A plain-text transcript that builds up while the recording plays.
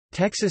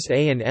Texas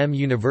A&M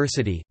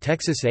University,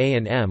 Texas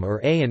A&M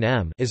or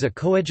A&M is a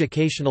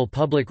coeducational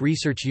public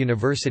research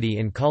university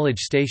in College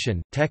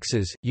Station,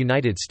 Texas,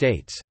 United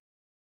States.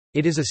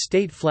 It is a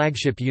state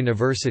flagship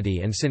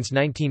university and since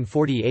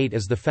 1948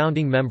 is the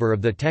founding member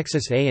of the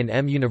Texas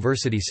A&M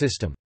University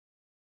system.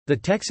 The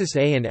Texas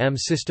A&M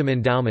system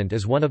endowment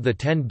is one of the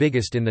 10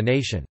 biggest in the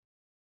nation.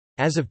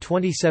 As of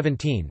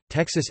 2017,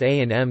 Texas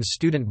A&M's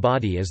student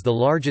body is the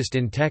largest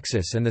in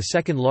Texas and the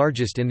second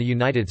largest in the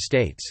United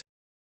States.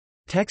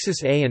 Texas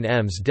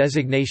A&M's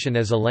designation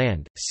as a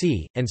land,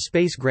 sea, and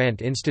space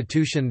grant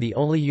institution, the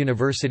only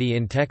university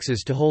in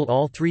Texas to hold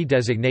all three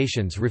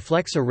designations,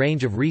 reflects a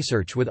range of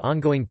research with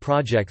ongoing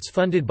projects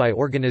funded by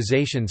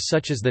organizations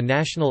such as the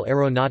National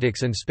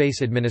Aeronautics and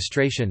Space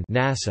Administration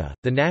 (NASA),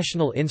 the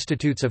National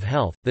Institutes of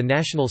Health, the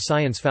National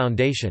Science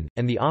Foundation,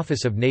 and the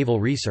Office of Naval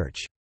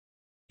Research.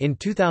 In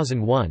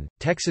 2001,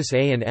 Texas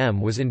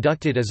A&M was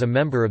inducted as a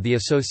member of the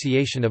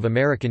Association of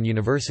American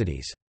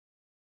Universities.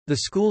 The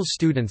school's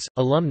students,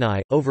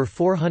 alumni, over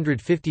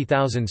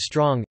 450,000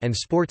 strong, and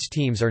sports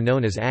teams are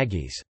known as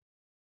Aggies.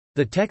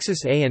 The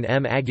Texas A&M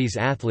Aggies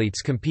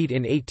athletes compete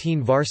in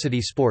 18 varsity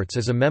sports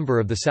as a member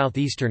of the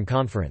Southeastern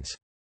Conference.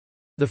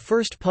 The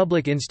first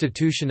public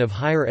institution of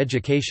higher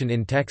education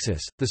in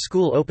Texas, the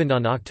school opened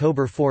on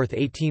October 4,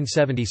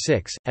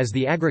 1876, as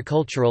the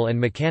Agricultural and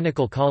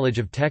Mechanical College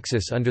of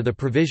Texas under the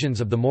provisions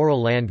of the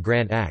Morrill Land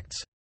Grant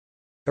Acts.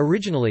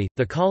 Originally,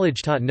 the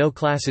college taught no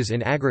classes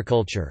in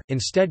agriculture,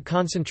 instead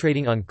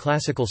concentrating on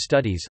classical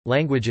studies,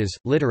 languages,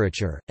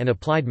 literature, and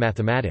applied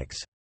mathematics.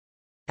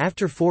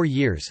 After 4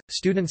 years,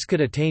 students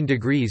could attain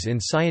degrees in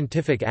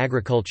scientific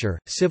agriculture,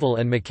 civil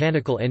and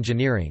mechanical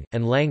engineering,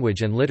 and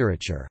language and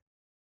literature.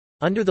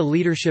 Under the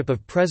leadership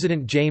of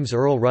President James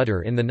Earl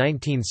Rudder in the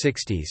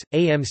 1960s,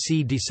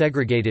 AMC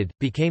desegregated,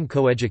 became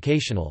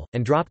coeducational,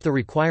 and dropped the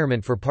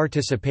requirement for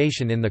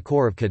participation in the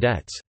Corps of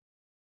Cadets.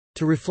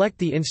 To reflect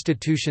the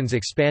institution's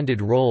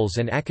expanded roles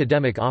and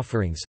academic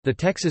offerings, the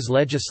Texas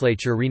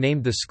legislature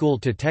renamed the school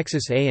to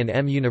Texas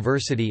A&M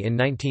University in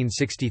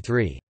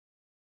 1963.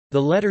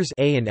 The letters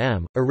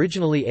A&M,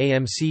 originally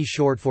AMC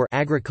short for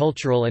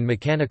Agricultural and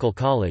Mechanical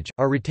College,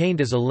 are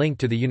retained as a link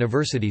to the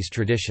university's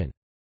tradition.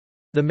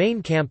 The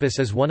main campus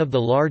is one of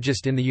the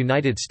largest in the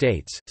United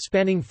States,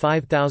 spanning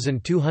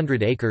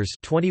 5,200 acres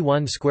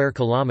 (21 square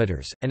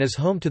kilometers), and is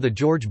home to the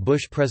George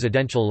Bush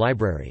Presidential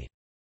Library.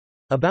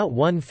 About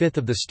 1/5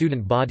 of the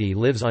student body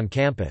lives on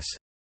campus.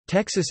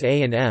 Texas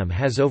A&M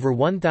has over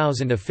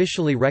 1,000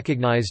 officially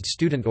recognized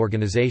student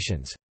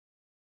organizations.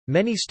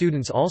 Many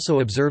students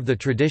also observe the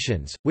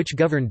traditions, which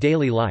govern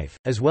daily life,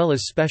 as well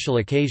as special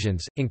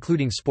occasions,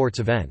 including sports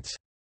events.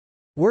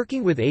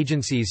 Working with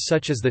agencies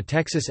such as the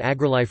Texas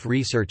AgriLife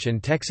Research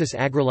and Texas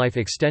AgriLife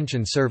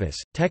Extension Service,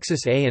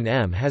 Texas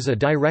A&M has a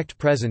direct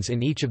presence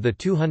in each of the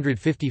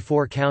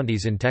 254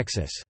 counties in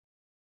Texas.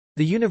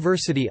 The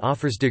university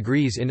offers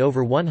degrees in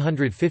over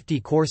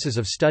 150 courses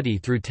of study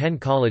through 10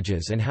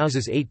 colleges and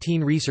houses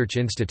 18 research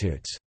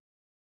institutes.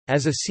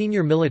 As a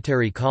senior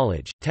military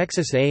college,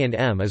 Texas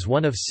A&M is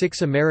one of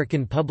 6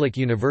 American public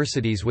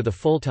universities with a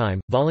full-time,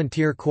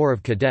 volunteer corps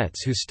of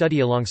cadets who study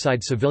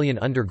alongside civilian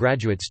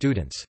undergraduate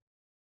students.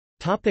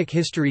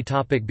 History.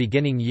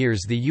 Beginning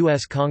years. The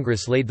U.S.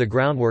 Congress laid the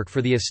groundwork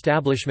for the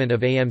establishment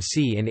of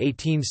AMC in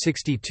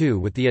 1862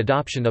 with the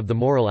adoption of the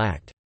Morrill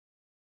Act.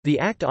 The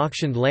act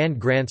auctioned land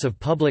grants of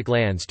public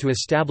lands to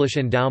establish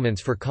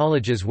endowments for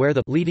colleges where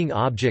the leading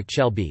object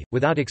shall be,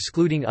 without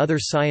excluding other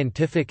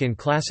scientific and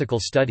classical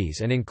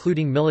studies and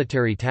including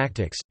military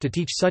tactics, to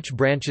teach such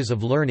branches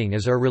of learning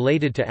as are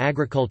related to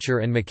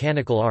agriculture and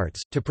mechanical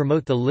arts, to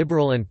promote the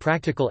liberal and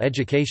practical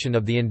education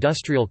of the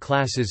industrial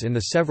classes in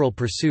the several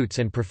pursuits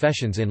and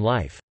professions in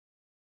life.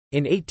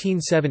 In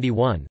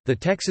 1871, the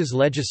Texas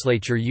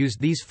legislature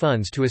used these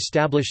funds to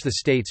establish the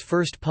state's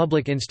first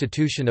public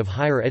institution of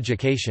higher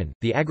education,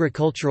 the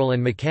Agricultural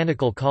and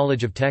Mechanical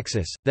College of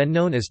Texas, then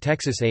known as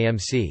Texas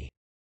AMC.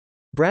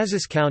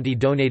 Brazos County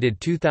donated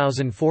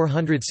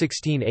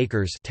 2,416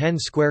 acres (10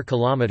 square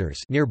kilometers)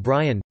 near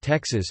Bryan,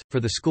 Texas,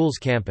 for the school's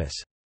campus.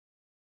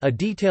 A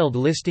detailed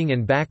listing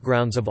and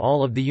backgrounds of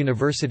all of the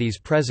university's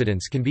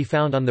presidents can be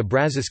found on the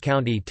Brazos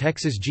County,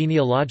 Texas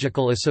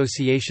Genealogical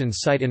Association's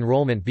site.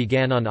 Enrollment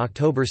began on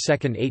October 2,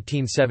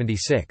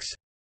 1876.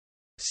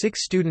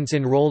 6 students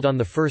enrolled on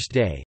the first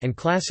day, and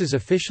classes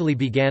officially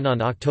began on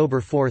October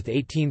 4,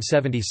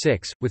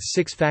 1876, with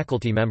 6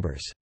 faculty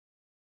members.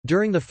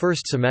 During the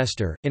first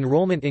semester,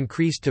 enrollment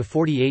increased to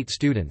 48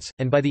 students,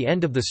 and by the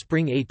end of the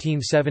spring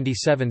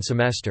 1877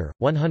 semester,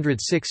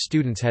 106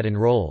 students had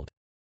enrolled.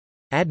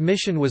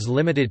 Admission was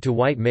limited to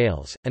white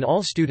males, and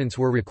all students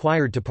were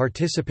required to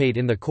participate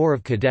in the Corps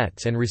of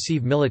Cadets and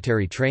receive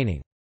military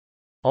training.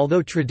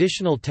 Although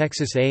traditional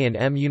Texas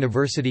A&M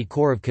University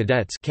Corps of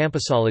Cadets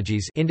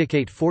campusologies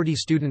indicate 40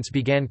 students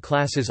began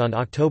classes on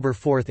October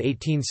 4,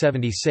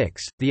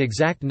 1876, the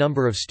exact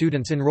number of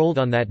students enrolled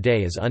on that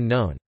day is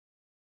unknown.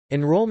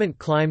 Enrollment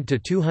climbed to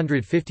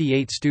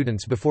 258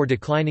 students before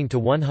declining to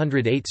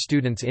 108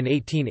 students in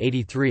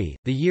 1883,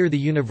 the year the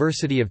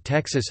University of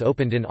Texas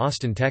opened in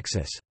Austin,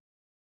 Texas.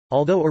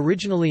 Although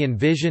originally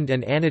envisioned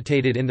and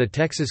annotated in the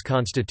Texas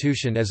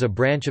Constitution as a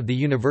branch of the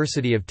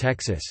University of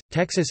Texas,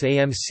 Texas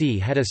A&M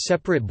had a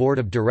separate board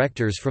of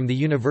directors from the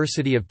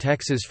University of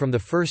Texas from the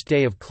first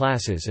day of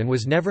classes and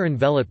was never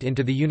enveloped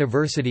into the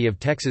University of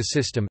Texas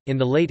system. In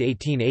the late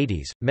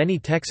 1880s, many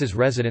Texas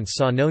residents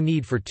saw no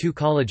need for two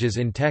colleges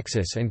in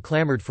Texas and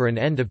clamored for an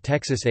end of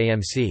Texas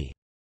A&M.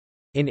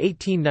 In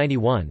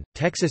 1891,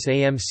 Texas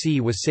A&M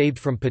was saved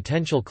from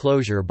potential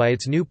closure by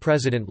its new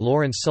president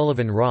Lawrence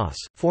Sullivan Ross,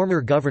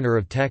 former governor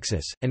of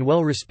Texas, and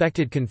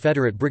well-respected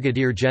Confederate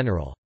brigadier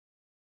general.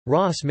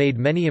 Ross made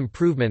many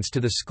improvements to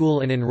the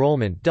school and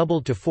enrollment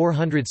doubled to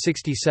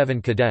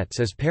 467 cadets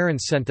as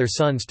parents sent their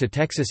sons to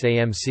Texas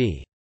A&M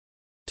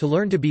to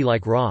learn to be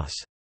like Ross.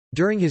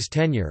 During his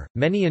tenure,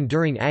 many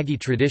enduring Aggie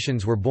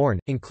traditions were born,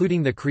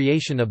 including the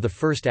creation of the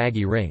first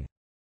Aggie ring.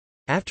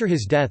 After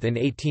his death in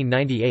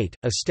 1898,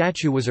 a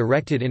statue was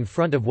erected in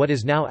front of what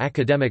is now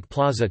Academic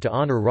Plaza to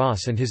honor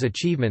Ross and his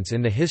achievements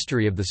in the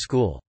history of the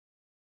school.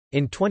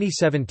 In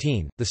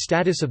 2017, the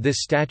status of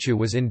this statue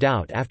was in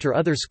doubt after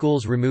other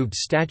schools removed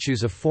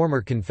statues of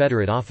former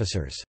Confederate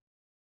officers.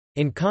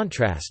 In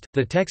contrast,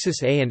 the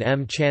Texas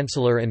A&M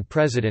chancellor and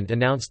president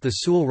announced the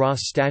Sewell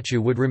Ross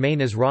statue would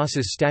remain as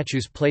Ross's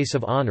statue's place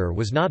of honor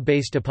was not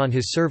based upon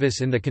his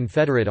service in the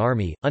Confederate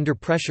Army. Under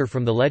pressure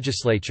from the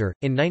legislature,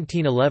 in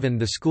 1911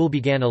 the school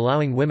began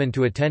allowing women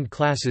to attend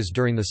classes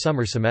during the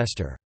summer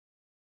semester.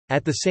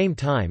 At the same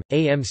time,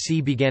 A&M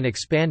began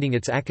expanding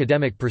its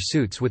academic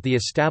pursuits with the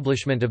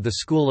establishment of the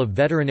School of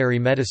Veterinary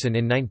Medicine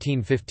in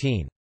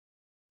 1915.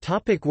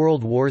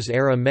 World Wars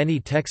era. Many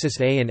Texas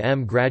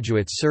A&M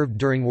graduates served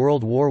during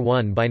World War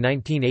I. By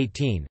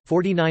 1918,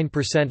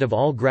 49% of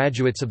all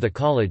graduates of the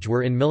college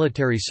were in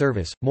military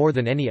service, more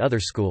than any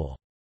other school.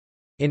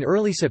 In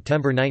early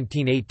September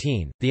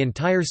 1918, the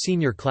entire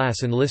senior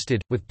class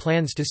enlisted, with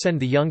plans to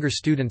send the younger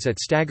students at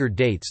staggered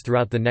dates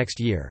throughout the next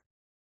year.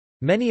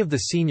 Many of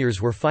the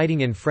seniors were fighting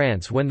in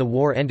France when the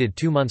war ended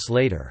 2 months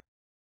later.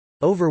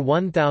 Over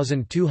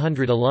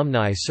 1,200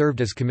 alumni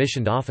served as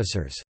commissioned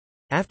officers.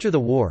 After the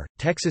war,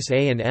 Texas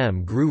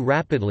A&M grew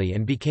rapidly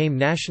and became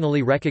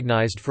nationally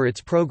recognized for its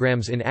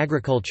programs in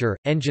agriculture,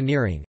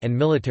 engineering, and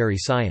military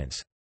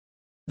science.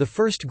 The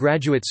first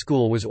graduate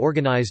school was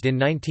organized in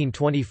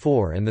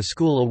 1924 and the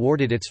school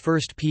awarded its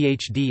first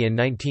Ph.D. in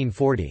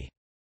 1940.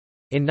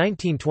 In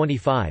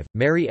 1925,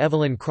 Mary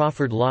Evelyn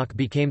Crawford Locke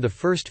became the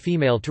first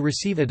female to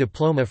receive a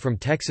diploma from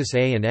Texas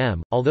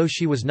A&M, although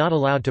she was not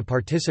allowed to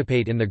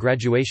participate in the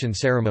graduation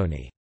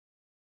ceremony.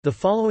 The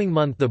following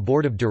month the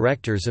board of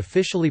directors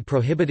officially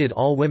prohibited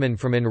all women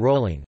from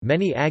enrolling.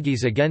 Many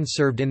Aggies again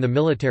served in the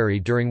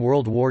military during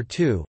World War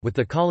II, with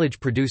the college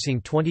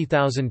producing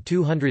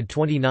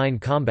 20,229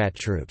 combat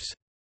troops.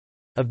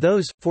 Of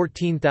those,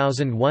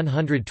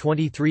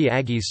 14,123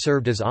 Aggies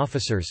served as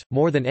officers,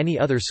 more than any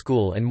other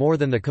school and more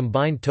than the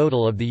combined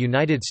total of the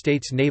United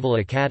States Naval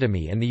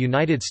Academy and the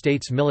United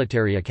States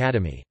Military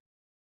Academy.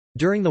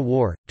 During the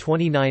war,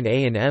 29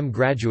 A&M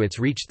graduates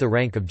reached the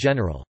rank of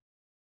general.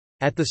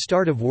 At the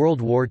start of World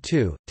War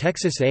II,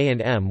 Texas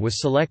A&M was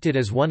selected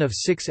as one of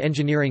 6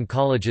 engineering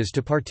colleges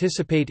to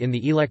participate in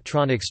the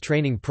Electronics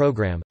Training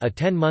Program, a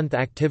 10-month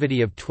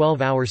activity of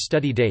 12-hour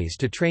study days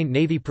to train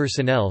Navy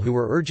personnel who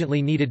were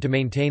urgently needed to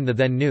maintain the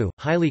then new,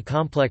 highly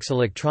complex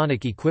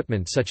electronic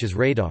equipment such as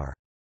radar.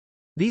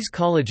 These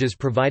colleges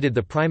provided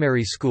the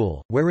primary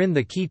school, wherein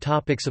the key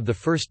topics of the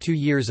first 2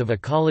 years of a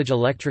college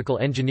electrical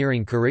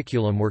engineering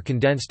curriculum were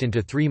condensed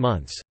into 3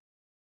 months.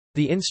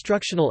 The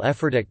instructional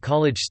effort at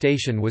College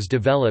Station was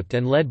developed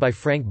and led by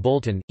Frank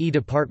Bolton,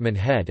 department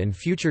head and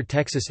future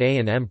Texas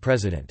A&M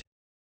president.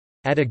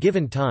 At a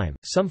given time,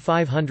 some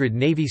 500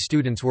 Navy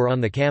students were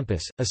on the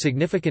campus, a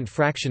significant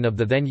fraction of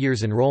the then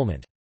year's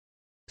enrollment.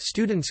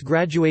 Students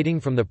graduating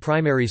from the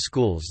primary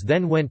schools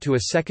then went to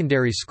a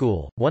secondary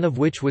school, one of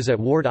which was at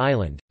Ward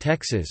Island,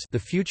 Texas, the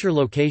future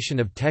location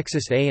of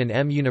Texas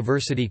A&M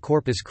University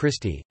Corpus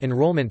Christi.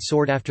 Enrollment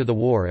soared after the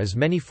war as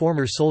many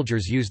former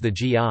soldiers used the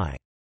GI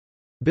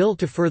Bill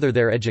to further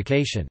their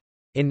education.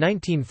 In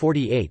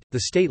 1948, the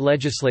state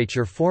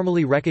legislature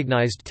formally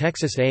recognized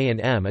Texas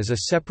A&M as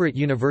a separate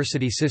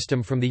university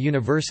system from the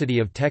University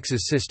of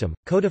Texas system,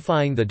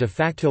 codifying the de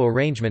facto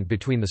arrangement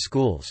between the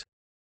schools.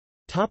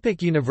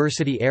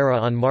 University era.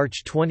 On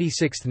March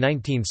 26,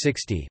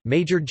 1960,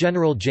 Major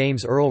General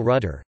James Earl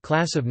Rudder,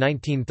 class of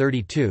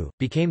 1932,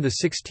 became the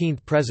 16th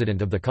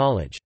president of the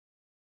college.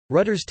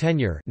 Rudder's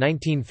tenure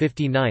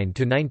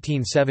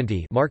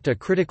 1959–1970 marked a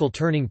critical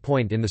turning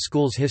point in the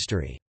school's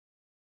history.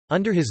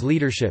 Under his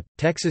leadership,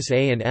 Texas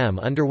A&M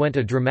underwent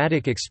a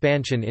dramatic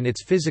expansion in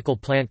its physical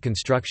plant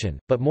construction,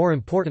 but more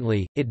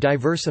importantly, it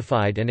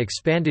diversified and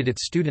expanded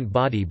its student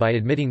body by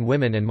admitting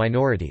women and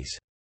minorities.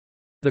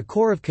 The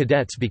Corps of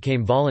Cadets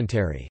became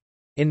voluntary.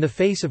 In the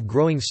face of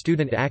growing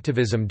student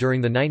activism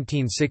during the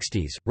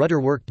 1960s,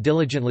 Rudder worked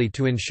diligently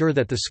to ensure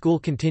that the school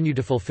continued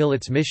to fulfill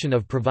its mission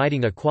of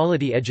providing a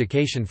quality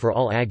education for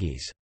all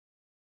Aggies.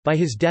 By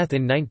his death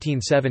in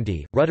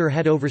 1970, Rutter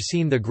had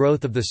overseen the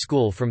growth of the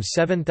school from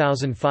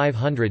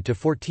 7,500 to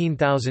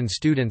 14,000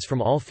 students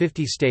from all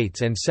 50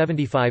 states and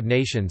 75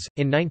 nations.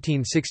 In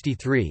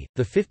 1963,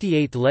 the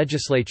 58th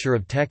Legislature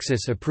of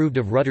Texas approved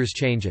of Rutter's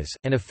changes,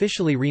 and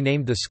officially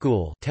renamed the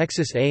school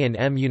Texas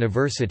A&M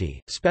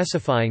University,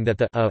 specifying that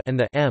the A and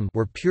the M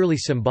were purely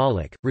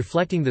symbolic,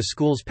 reflecting the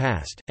school's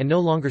past, and no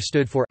longer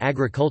stood for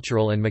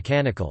agricultural and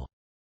mechanical.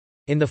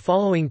 In the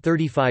following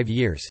 35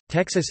 years,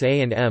 Texas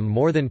A&M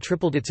more than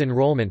tripled its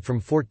enrollment from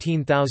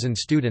 14,000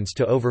 students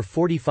to over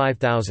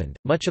 45,000.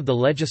 Much of the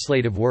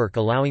legislative work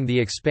allowing the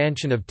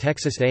expansion of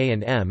Texas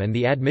A&M and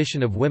the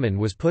admission of women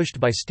was pushed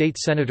by State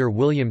Senator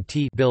William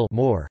T. Bill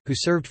Moore, who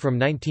served from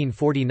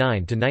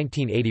 1949 to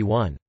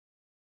 1981.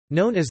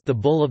 Known as the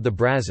Bull of the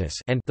Brazos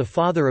and the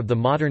father of the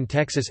modern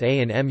Texas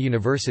A&M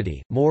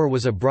University, Moore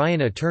was a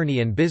Bryan attorney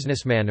and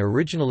businessman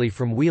originally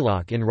from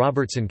Wheelock in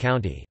Robertson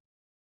County.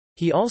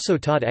 He also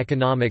taught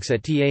economics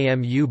at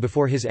TAMU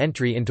before his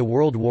entry into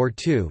World War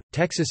II.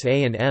 Texas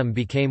A&M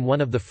became one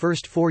of the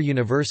first 4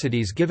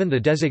 universities given the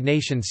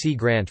designation Sea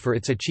Grant for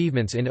its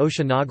achievements in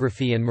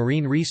oceanography and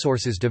marine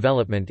resources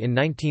development in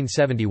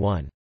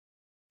 1971.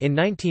 In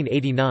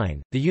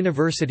 1989, the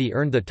university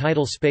earned the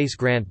title Space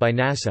Grant by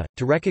NASA,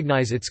 to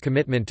recognize its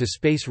commitment to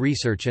space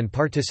research and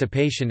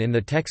participation in the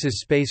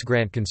Texas Space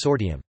Grant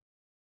Consortium.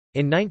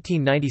 In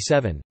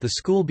 1997, the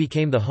school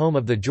became the home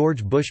of the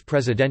George Bush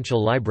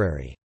Presidential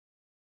Library.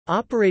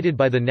 Operated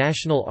by the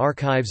National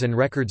Archives and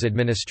Records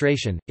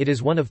Administration, it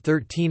is one of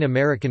 13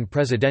 American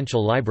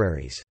presidential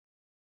libraries.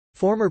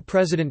 Former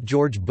President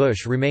George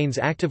Bush remains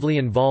actively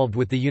involved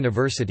with the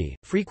university,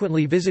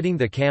 frequently visiting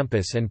the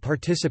campus and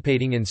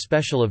participating in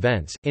special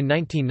events. In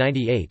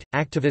 1998,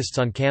 activists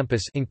on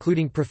campus,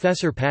 including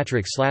Professor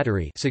Patrick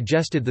Slattery,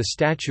 suggested the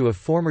statue of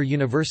former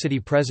university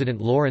president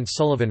Lawrence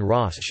Sullivan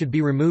Ross should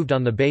be removed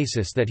on the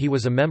basis that he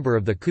was a member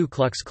of the Ku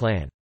Klux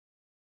Klan.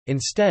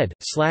 Instead,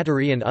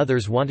 Slattery and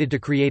others wanted to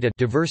create a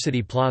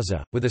diversity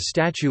plaza, with a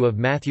statue of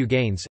Matthew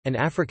Gaines, an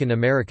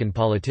African-American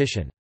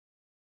politician.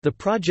 The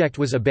project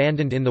was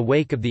abandoned in the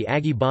wake of the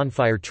Aggie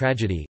bonfire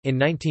tragedy. In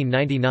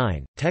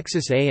 1999,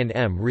 Texas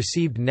A&M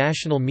received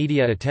national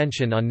media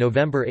attention on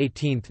November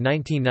 18,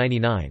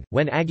 1999,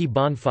 when Aggie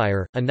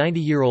bonfire, a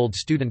 90-year-old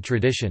student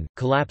tradition,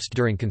 collapsed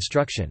during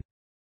construction.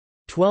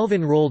 12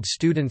 enrolled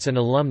students and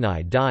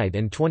alumni died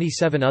and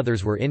 27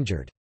 others were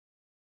injured.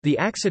 The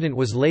accident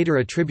was later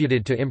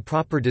attributed to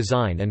improper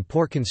design and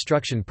poor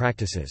construction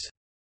practices.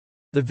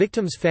 The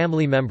victims'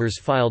 family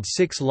members filed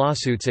 6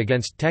 lawsuits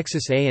against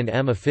Texas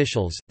A&M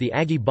officials, the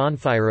Aggie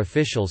bonfire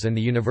officials and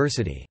the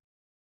university.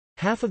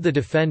 Half of the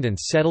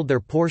defendants settled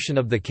their portion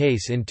of the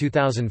case in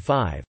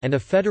 2005, and a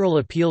federal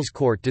appeals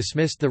court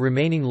dismissed the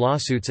remaining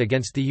lawsuits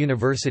against the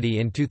university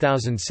in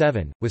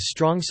 2007, with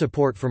strong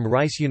support from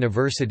Rice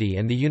University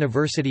and the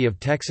University of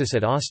Texas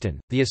at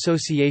Austin. The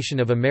Association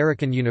of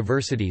American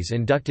Universities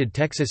inducted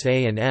Texas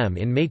A&M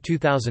in May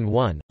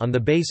 2001 on the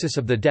basis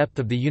of the depth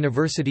of the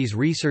university's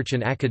research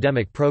and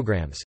academic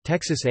programs.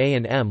 Texas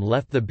A&M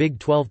left the Big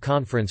 12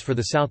 Conference for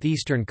the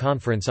Southeastern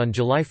Conference on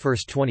July 1,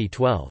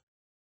 2012.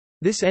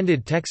 This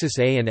ended Texas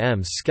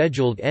A&M's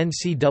scheduled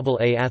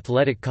NCAA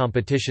athletic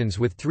competitions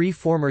with 3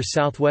 former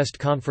Southwest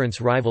Conference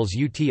rivals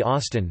UT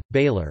Austin,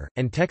 Baylor,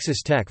 and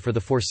Texas Tech for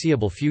the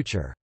foreseeable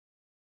future.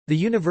 The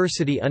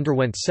university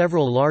underwent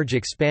several large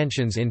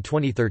expansions in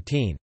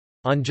 2013.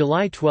 On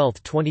July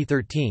 12,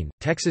 2013,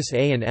 Texas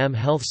A&M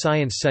Health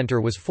Science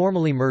Center was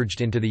formally merged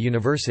into the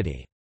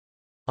university.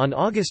 On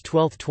August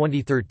 12,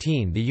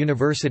 2013, the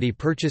university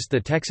purchased the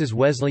Texas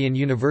Wesleyan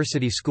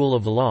University School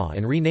of Law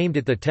and renamed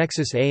it the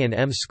Texas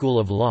A&M School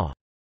of Law.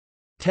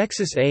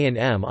 Texas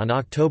A&M on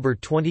October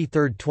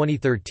 23,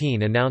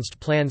 2013 announced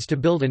plans to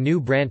build a new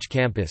branch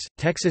campus,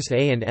 Texas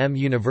A&M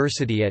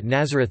University at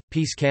Nazareth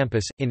Peace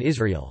Campus, in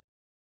Israel.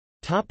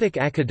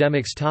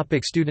 Academics.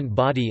 Student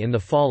body. In the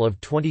fall of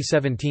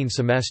 2017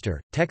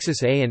 semester,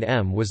 Texas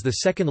A&M was the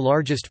second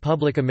largest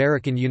public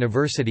American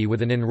university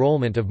with an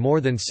enrollment of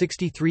more than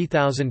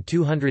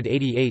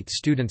 63,288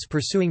 students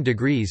pursuing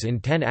degrees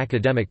in 10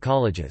 academic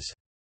colleges.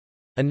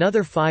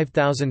 Another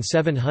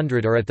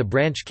 5,700 are at the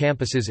branch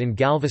campuses in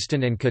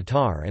Galveston and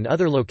Qatar and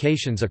other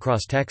locations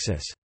across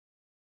Texas.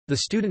 The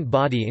student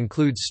body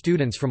includes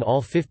students from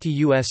all 50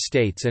 U.S.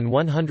 states and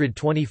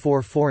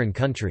 124 foreign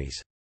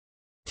countries.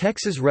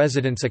 Texas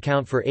residents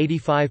account for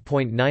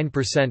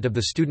 85.9% of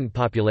the student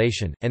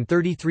population, and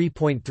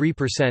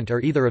 33.3%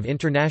 are either of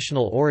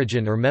international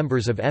origin or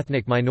members of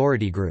ethnic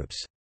minority groups.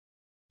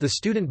 The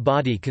student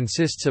body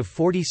consists of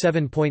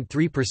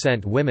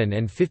 47.3% women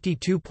and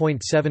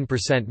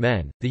 52.7%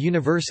 men. The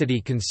university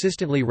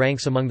consistently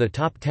ranks among the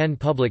top 10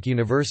 public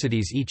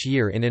universities each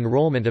year in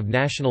enrollment of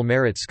national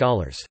merit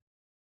scholars.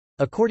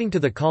 According to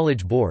the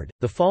College Board,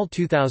 the fall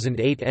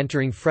 2008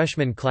 entering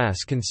freshman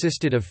class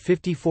consisted of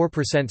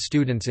 54%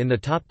 students in the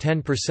top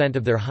 10%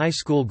 of their high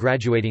school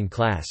graduating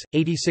class,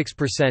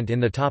 86% in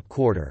the top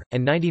quarter,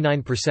 and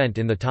 99%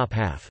 in the top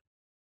half.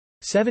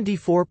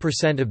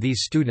 74% of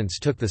these students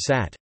took the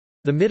SAT.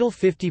 The middle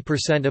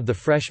 50% of the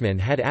freshmen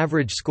had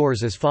average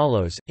scores as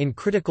follows: in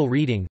critical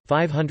reading,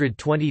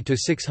 520 to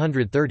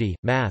 630,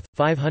 math,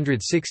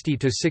 560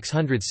 to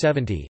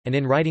 670, and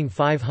in writing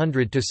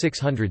 500 to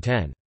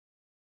 610.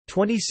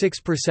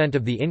 26%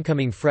 of the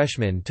incoming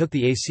freshmen took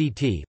the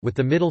ACT, with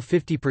the middle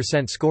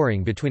 50%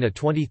 scoring between a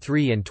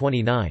 23 and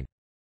 29.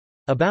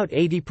 About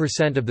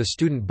 80% of the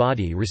student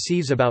body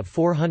receives about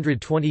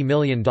 $420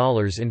 million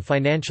in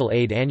financial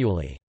aid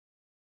annually.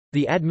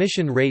 The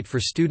admission rate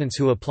for students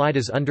who applied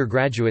as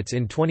undergraduates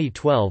in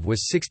 2012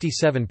 was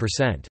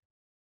 67%.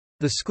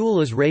 The school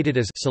is rated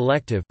as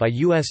selective by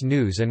U.S.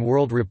 News &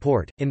 World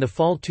Report. In the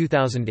fall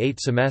 2008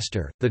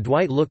 semester, the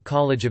Dwight Look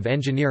College of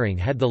Engineering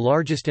had the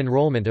largest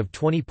enrollment of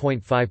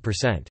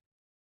 20.5%.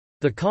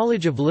 The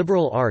College of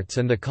Liberal Arts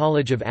and the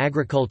College of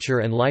Agriculture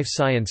and Life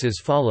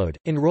Sciences followed,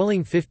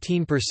 enrolling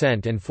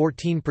 15% and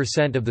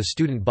 14% of the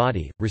student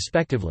body,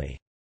 respectively.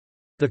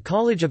 The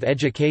College of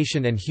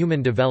Education and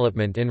Human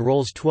Development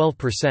enrolls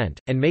 12%,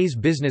 and Mays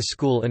Business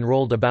School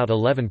enrolled about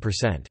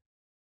 11%.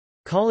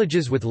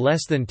 Colleges with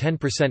less than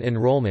 10%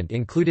 enrollment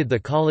included the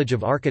College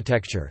of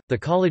Architecture, the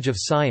College of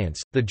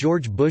Science, the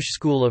George Bush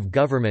School of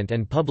Government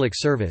and Public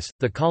Service,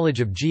 the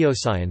College of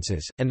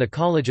Geosciences, and the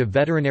College of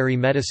Veterinary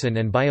Medicine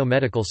and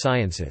Biomedical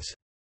Sciences.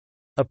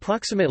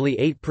 Approximately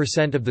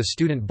 8% of the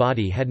student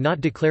body had not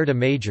declared a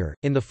major.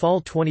 In the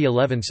fall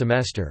 2011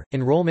 semester,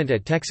 enrollment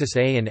at Texas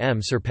A&M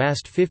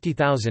surpassed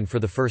 50,000 for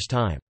the first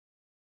time.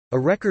 A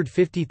record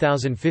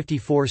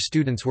 50,054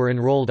 students were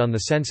enrolled on the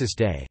census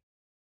day.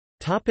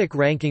 Topic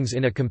rankings.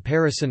 In a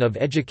comparison of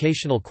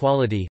educational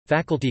quality,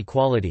 faculty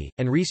quality,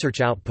 and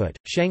research output,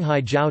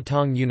 Shanghai Jiao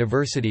Tong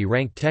University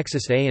ranked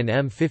Texas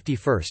A&M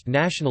 51st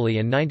nationally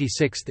and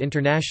 96th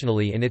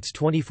internationally in its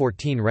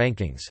 2014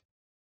 rankings.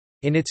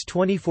 In its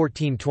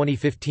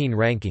 2014-2015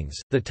 rankings,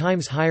 the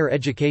Times Higher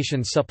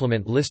Education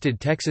Supplement listed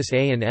Texas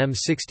A&M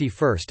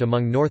 61st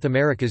among North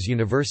America's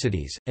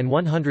universities, and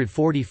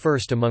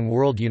 141st among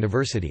world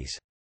universities.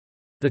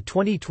 The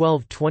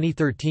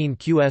 2012-2013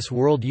 QS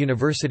World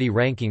University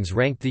Rankings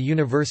ranked the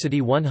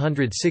university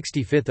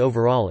 165th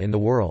overall in the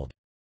world.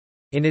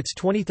 In its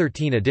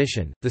 2013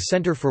 edition, the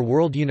Center for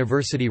World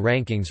University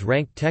Rankings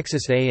ranked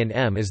Texas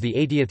A&M as the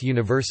 80th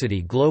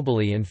university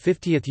globally and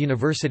 50th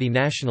university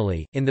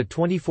nationally. In the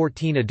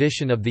 2014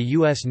 edition of the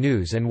U.S.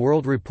 News &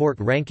 World Report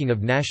ranking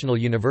of national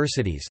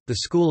universities, the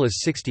school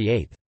is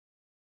 68th.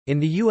 In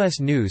the U.S.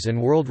 News &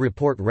 World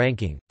Report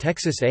ranking,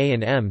 Texas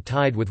A&M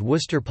tied with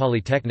Worcester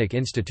Polytechnic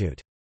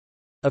Institute.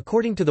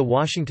 According to the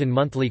Washington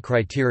Monthly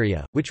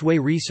Criteria, which weigh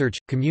research,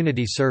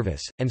 community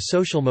service, and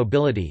social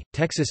mobility,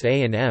 Texas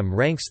A&M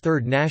ranks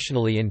third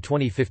nationally in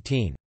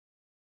 2015.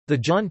 The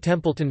John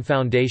Templeton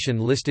Foundation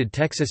listed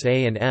Texas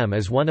A&M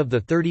as one of the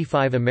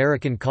 35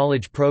 American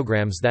college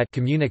programs that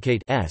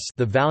communicate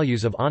the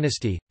values of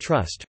honesty,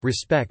 trust,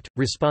 respect,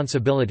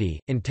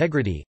 responsibility,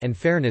 integrity, and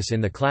fairness in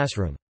the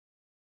classroom.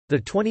 The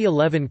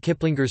 2011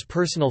 Kiplinger's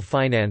Personal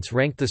Finance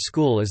ranked the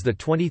school as the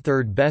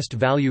 23rd best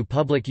value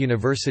public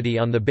university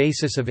on the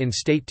basis of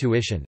in-state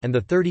tuition, and the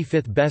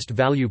 35th best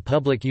value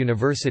public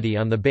university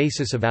on the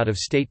basis of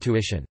out-of-state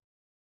tuition.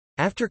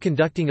 After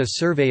conducting a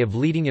survey of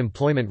leading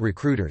employment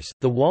recruiters,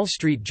 The Wall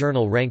Street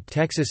Journal ranked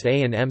Texas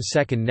A&M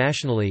second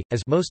nationally,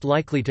 as most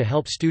likely to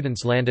help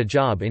students land a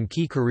job in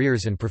key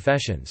careers and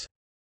professions.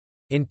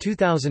 In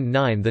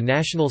 2009, the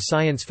National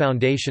Science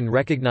Foundation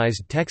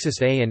recognized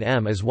Texas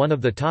A&M as one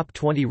of the top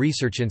 20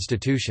 research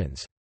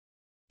institutions.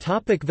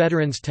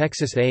 Veterans.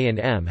 Texas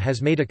A&M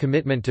has made a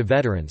commitment to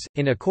veterans,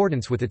 in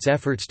accordance with its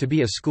efforts to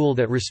be a school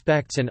that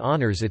respects and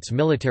honors its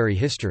military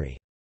history.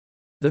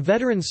 The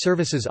Veterans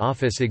Services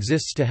Office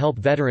exists to help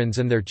veterans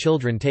and their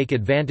children take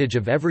advantage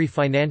of every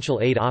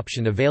financial aid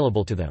option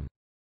available to them.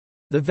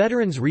 The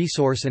Veterans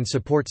Resource and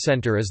Support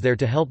Center is there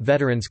to help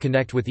veterans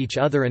connect with each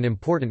other and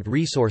important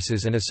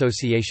resources and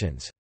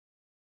associations.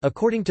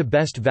 According to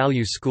Best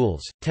Value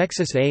Schools,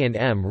 Texas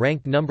A&M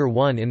ranked number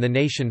 1 in the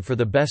nation for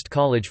the best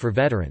college for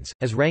veterans,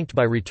 as ranked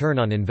by return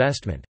on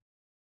investment.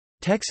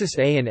 Texas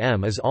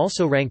A&M is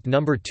also ranked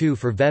number 2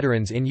 for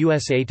veterans in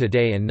USA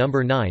Today and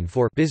number 9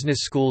 for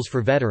Business Schools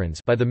for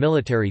Veterans by the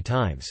Military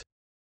Times.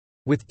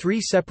 With 3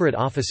 separate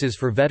offices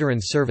for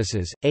veterans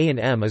services,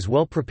 A&M is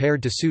well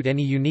prepared to suit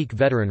any unique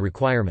veteran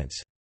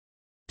requirements.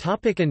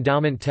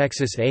 Endowment.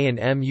 Texas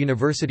A&M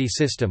University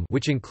System,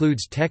 which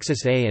includes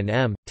Texas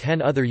A&M,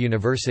 10 other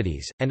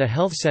universities, and a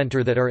health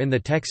center that are in the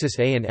Texas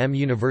A&M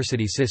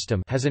University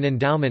System, has an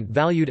endowment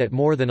valued at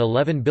more than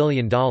 $11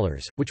 billion,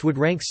 which would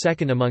rank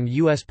second among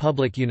U.S.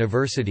 public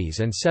universities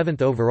and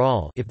 7th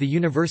overall if the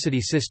university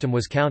system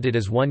was counted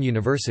as one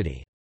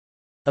university.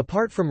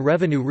 Apart from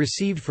revenue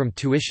received from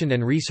tuition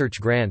and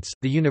research grants,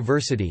 the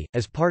university,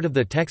 as part of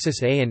the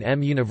Texas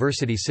A&M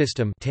University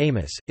System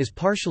is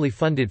partially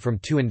funded from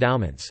 2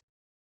 endowments.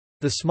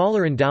 The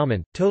smaller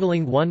endowment,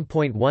 totaling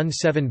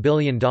 $1.17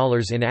 billion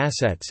in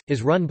assets,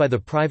 is run by the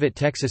private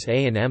Texas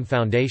A&M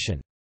Foundation.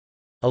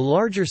 A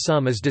larger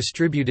sum is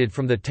distributed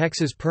from the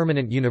Texas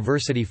Permanent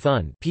University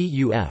Fund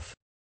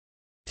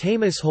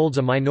TAMUS holds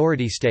a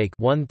minority stake,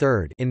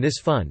 1/3 in this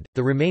fund.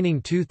 The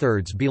remaining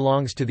 2/3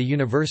 belongs to the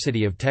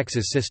University of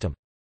Texas system.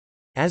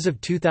 As of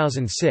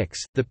 2006,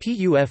 the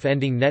PUF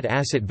ending net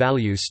asset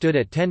value stood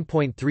at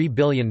 $10.3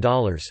 billion.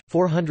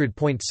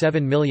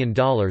 $400.7 million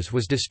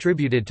was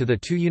distributed to the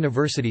two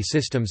university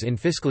systems in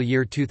fiscal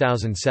year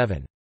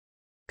 2007.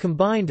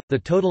 Combined, the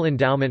total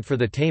endowment for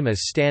the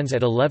TAMUS stands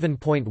at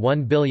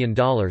 $11.1 billion,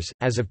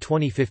 as of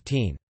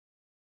 2015.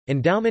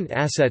 Endowment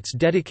assets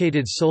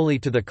dedicated solely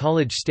to the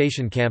College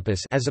Station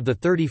campus as of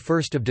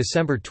 31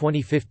 December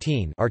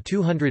 2015 are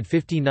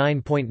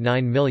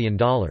 $259.9 million.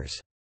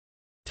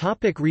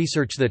 Topic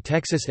research. The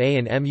Texas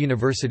A&M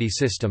University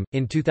system,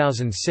 in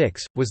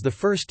 2006, was the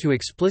first to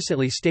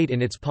explicitly state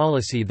in its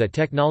policy that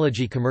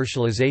technology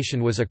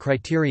commercialization was a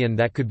criterion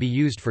that could be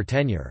used for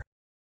tenure.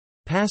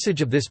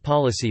 Passage of this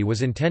policy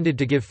was intended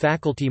to give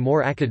faculty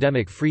more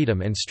academic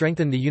freedom and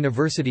strengthen the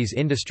university's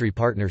industry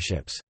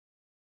partnerships.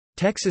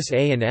 Texas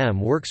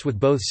A&M works with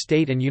both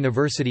state and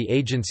university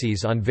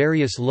agencies on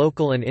various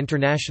local and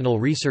international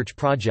research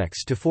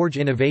projects to forge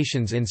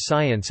innovations in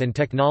science and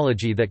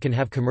technology that can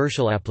have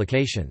commercial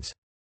applications.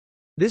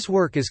 This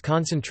work is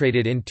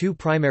concentrated in two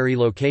primary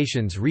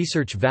locations: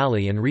 Research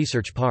Valley and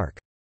Research Park.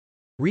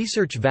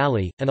 Research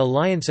Valley, an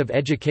alliance of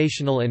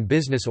educational and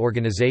business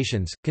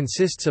organizations,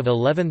 consists of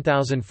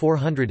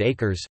 11,400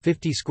 acres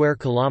 (50 square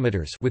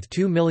kilometers) with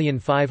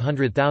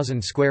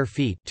 2,500,000 square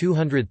feet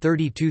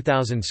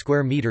 (232,000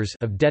 square meters)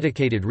 of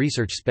dedicated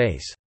research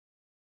space.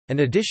 An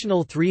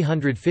additional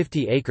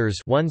 350 acres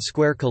 (1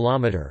 square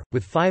kilometer),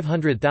 with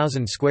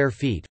 500,000 square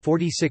feet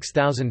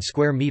 (46,000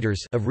 square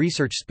meters) of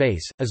research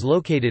space, is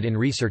located in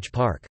Research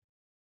Park.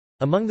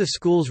 Among the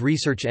school's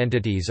research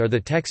entities are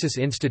the Texas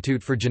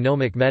Institute for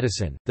Genomic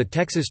Medicine, the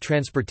Texas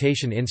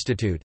Transportation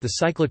Institute, the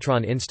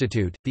Cyclotron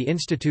Institute, the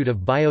Institute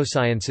of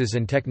Biosciences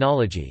and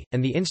Technology,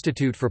 and the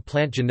Institute for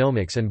Plant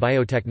Genomics and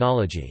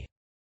Biotechnology.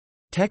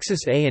 Texas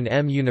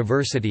A&M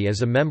University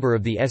is a member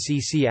of the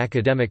SEC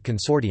Academic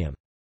Consortium.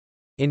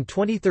 In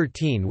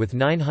 2013, with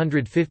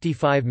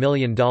 $955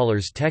 million,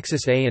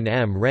 Texas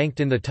A&M ranked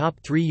in the top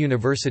 3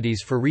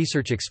 universities for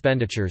research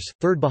expenditures,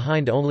 third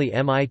behind only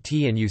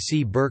MIT and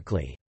UC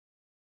Berkeley.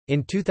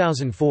 In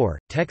 2004,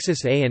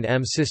 Texas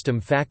A&M system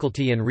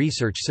faculty and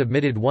research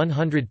submitted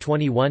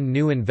 121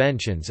 new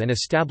inventions and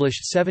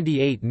established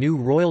 78 new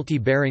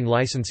royalty-bearing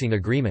licensing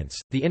agreements.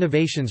 The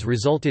innovations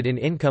resulted in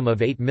income of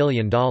 $8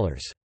 million.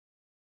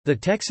 The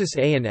Texas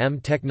A&M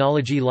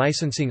Technology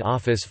Licensing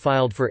Office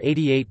filed for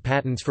 88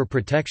 patents for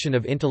protection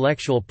of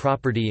intellectual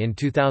property in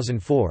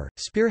 2004.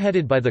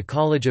 Spearheaded by the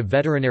College of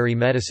Veterinary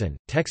Medicine,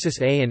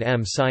 Texas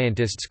A&M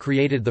scientists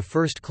created the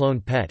first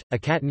cloned pet, a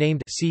cat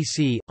named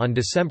CC, on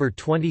December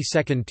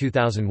 22,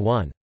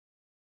 2001.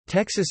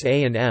 Texas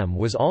A&M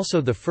was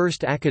also the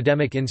first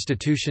academic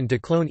institution to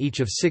clone each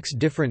of 6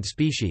 different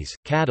species: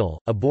 cattle,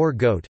 a boar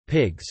goat,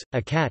 pigs,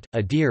 a cat,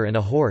 a deer and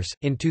a horse.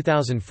 In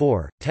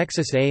 2004,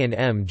 Texas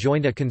A&M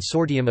joined a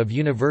consortium of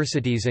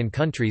universities and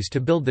countries to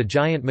build the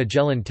Giant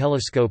Magellan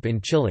Telescope in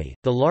Chile,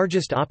 the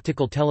largest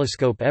optical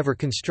telescope ever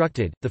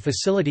constructed. The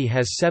facility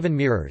has 7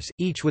 mirrors,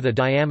 each with a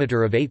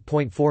diameter of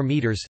 8.4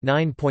 meters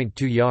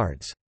 (9.2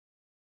 yards).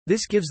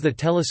 This gives the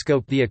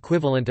telescope the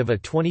equivalent of a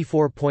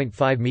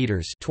 24.5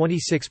 meters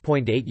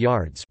 (26.8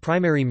 yards)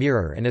 primary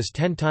mirror and is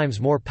 10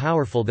 times more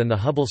powerful than the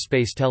Hubble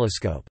Space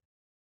Telescope.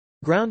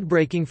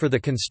 Groundbreaking for the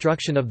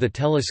construction of the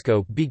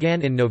telescope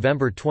began in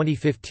November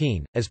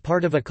 2015, as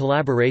part of a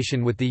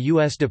collaboration with the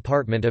U.S.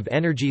 Department of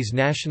Energy's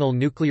National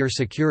Nuclear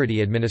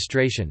Security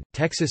Administration.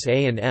 Texas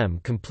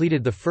A&M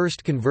completed the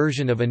first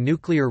conversion of a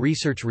nuclear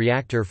research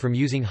reactor from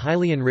using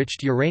highly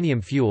enriched uranium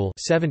fuel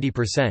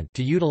 70%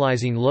 to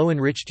utilizing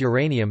low-enriched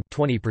uranium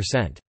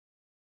 20%.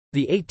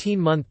 The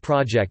 18-month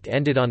project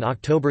ended on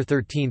October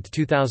 13,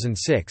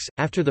 2006,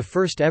 after the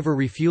first-ever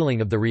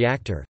refueling of the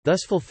reactor,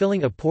 thus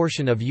fulfilling a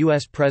portion of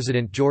U.S.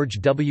 President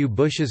George W.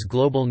 Bush's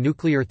Global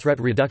Nuclear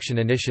Threat Reduction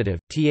Initiative.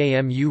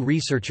 TAMU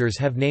researchers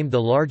have named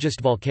the largest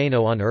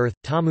volcano on Earth,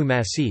 Tamu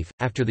Massif,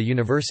 after the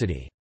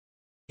university.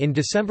 In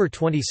December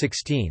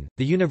 2016,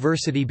 the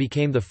university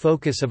became the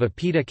focus of a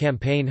PETA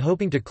campaign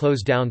hoping to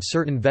close down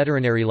certain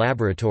veterinary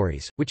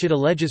laboratories, which it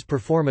alleges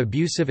perform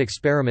abusive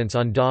experiments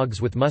on dogs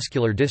with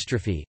muscular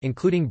dystrophy,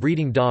 including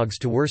breeding dogs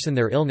to worsen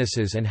their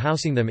illnesses and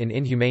housing them in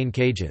inhumane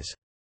cages.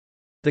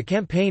 The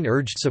campaign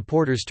urged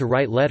supporters to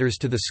write letters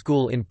to the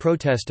school in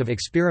protest of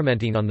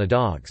experimenting on the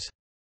dogs.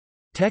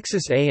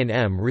 Texas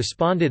A&M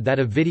responded that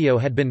a video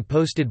had been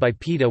posted by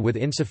PETA with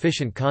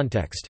insufficient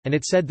context, and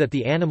it said that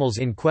the animals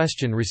in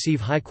question receive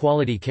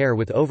high-quality care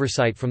with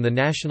oversight from the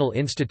National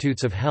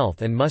Institutes of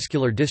Health and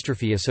Muscular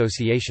Dystrophy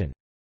Association.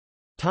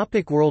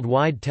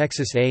 Worldwide,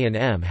 Texas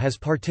A&M has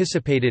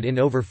participated in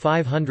over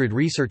 500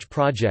 research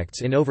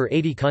projects in over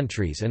 80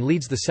 countries and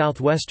leads the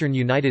southwestern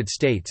United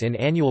States in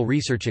annual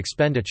research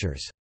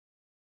expenditures.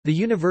 The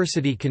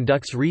university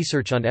conducts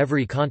research on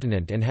every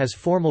continent and has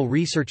formal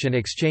research and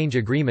exchange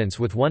agreements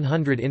with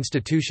 100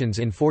 institutions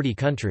in 40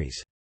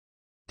 countries.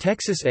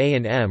 Texas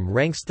A&M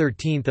ranks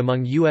 13th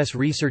among U.S.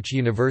 research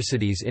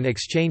universities in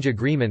exchange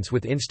agreements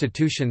with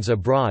institutions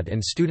abroad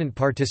and student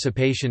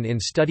participation in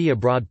study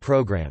abroad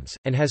programs,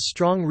 and has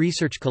strong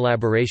research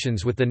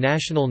collaborations with the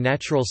National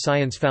Natural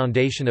Science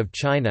Foundation of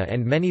China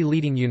and many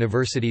leading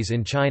universities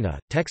in China.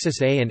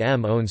 Texas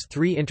A&M owns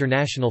 3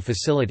 international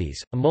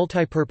facilities, a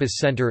multipurpose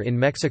center in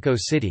Mexico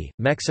City,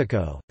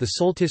 Mexico, the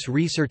Soltis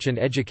Research and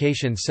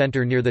Education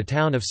Center near the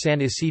town of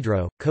San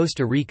Isidro,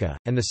 Costa Rica,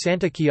 and the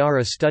Santa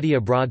Chiara Study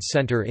Abroad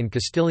Center in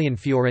Castiglione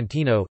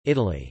Fiorentino,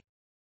 Italy.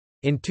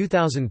 In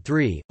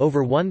 2003,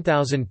 over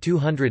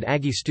 1,200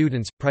 Aggie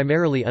students,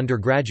 primarily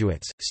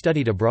undergraduates,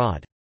 studied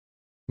abroad.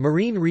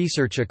 Marine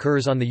research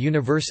occurs on the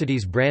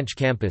university's branch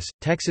campus,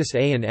 Texas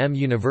A&M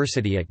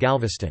University at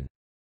Galveston.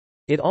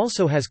 It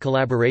also has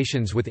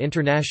collaborations with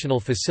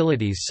international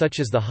facilities such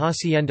as the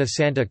Hacienda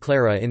Santa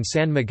Clara in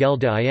San Miguel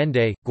de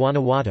Allende,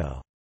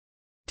 Guanajuato.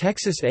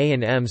 Texas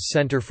A&M's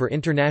Center for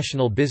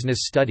International Business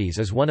Studies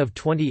is one of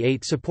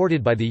 28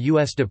 supported by the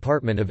U.S.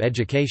 Department of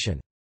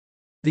Education.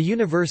 The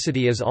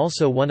university is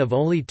also one of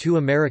only 2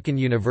 American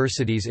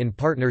universities in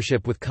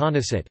partnership with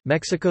CONACYT,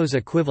 Mexico's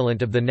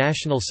equivalent of the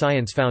National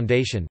Science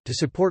Foundation, to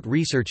support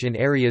research in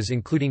areas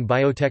including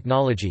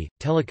biotechnology,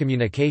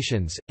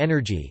 telecommunications,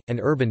 energy,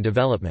 and urban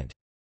development.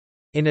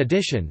 In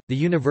addition, the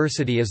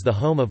university is the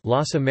home of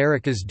Las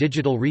Americas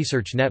Digital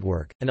Research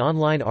Network, an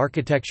online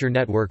architecture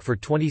network for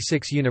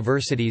 26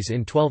 universities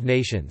in 12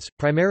 nations,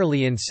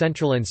 primarily in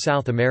Central and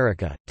South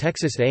America.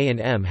 Texas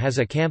A&M has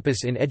a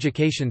campus in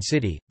Education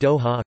City,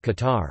 Doha,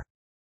 Qatar.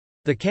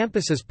 The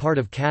campus is part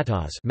of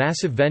Qatar's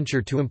massive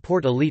venture to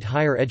import elite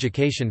higher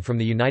education from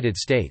the United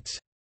States.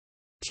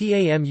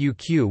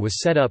 TAMUQ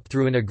was set up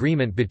through an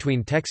agreement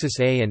between Texas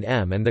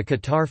A&M and the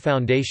Qatar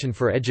Foundation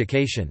for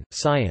Education,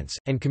 Science,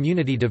 and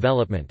Community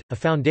Development, a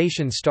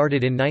foundation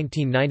started in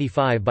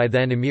 1995 by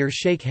then Emir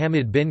Sheikh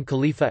Hamad bin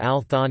Khalifa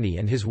Al Thani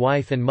and his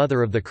wife and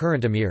mother of the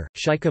current Emir,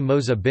 Sheikha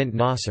Moza bint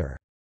Nasser.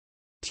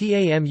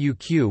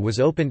 TAMUQ was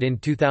opened in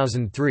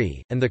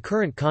 2003, and the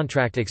current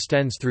contract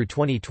extends through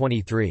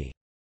 2023.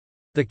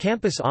 The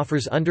campus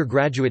offers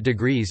undergraduate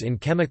degrees in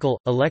chemical,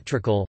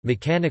 electrical,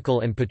 mechanical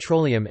and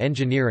petroleum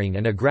engineering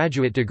and a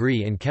graduate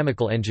degree in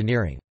chemical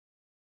engineering.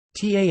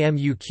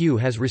 TAMUQ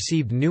has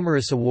received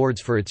numerous awards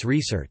for its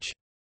research.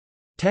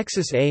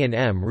 Texas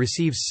A&M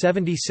receives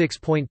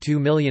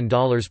 $76.2 million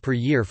per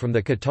year from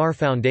the Qatar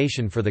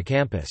Foundation for the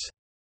campus.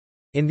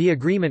 In the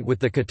agreement with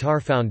the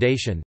Qatar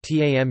Foundation,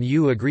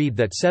 TAMU agreed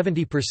that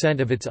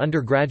 70% of its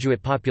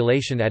undergraduate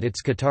population at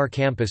its Qatar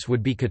campus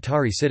would be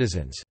Qatari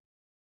citizens.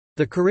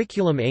 The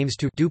curriculum aims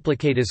to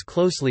duplicate as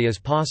closely as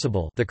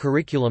possible the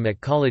curriculum at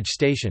College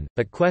Station,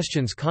 but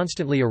questions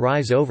constantly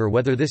arise over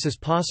whether this is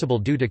possible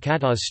due to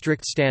Qatar's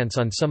strict stance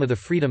on some of the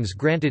freedoms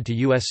granted to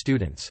U.S.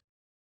 students.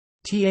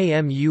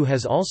 TAMU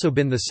has also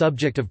been the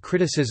subject of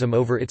criticism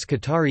over its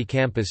Qatari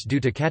campus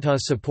due to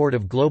Qatar's support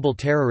of global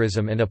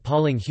terrorism and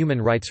appalling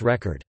human rights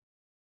record.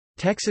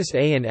 Texas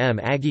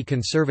A&M Aggie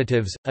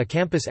Conservatives, a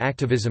campus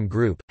activism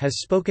group, has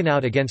spoken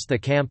out against the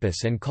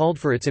campus and called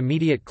for its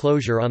immediate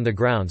closure on the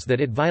grounds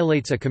that it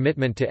violates a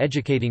commitment to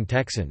educating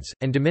Texans,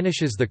 and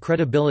diminishes the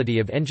credibility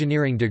of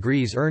engineering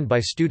degrees earned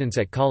by students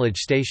at College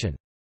Station.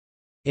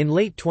 In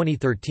late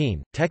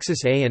 2013,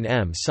 Texas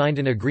A&M signed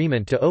an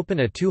agreement to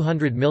open a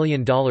 $200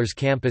 million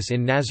campus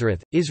in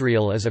Nazareth,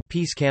 Israel as a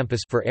peace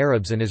campus for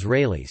Arabs and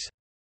Israelis.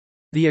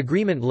 The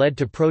agreement led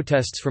to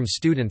protests from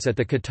students at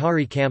the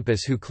Qatari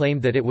campus who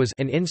claimed that it was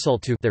an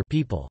insult to their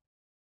people.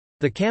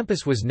 The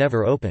campus was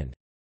never opened.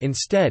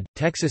 Instead,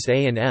 Texas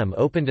A&M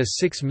opened a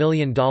 $6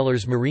 million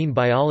marine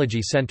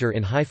biology center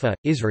in Haifa,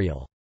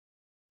 Israel.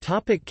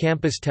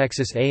 Campus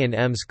Texas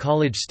A&M's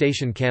College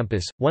Station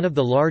campus, one of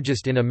the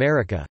largest in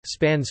America,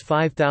 spans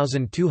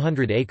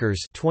 5,200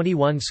 acres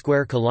 21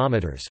 square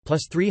kilometers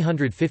plus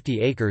 350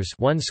 acres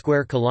 1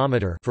 square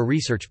kilometer for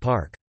Research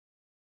Park.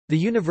 The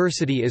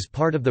university is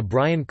part of the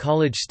Bryan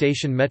College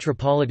Station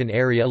metropolitan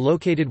area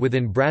located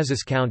within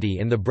Brazos County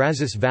in the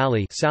Brazos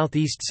Valley,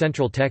 southeast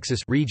central Texas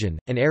region,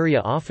 an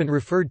area often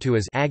referred to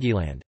as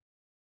Aggieland.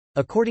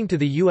 According to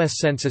the U.S.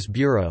 Census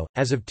Bureau,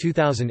 as of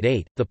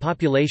 2008, the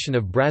population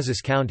of Brazos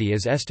County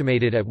is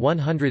estimated at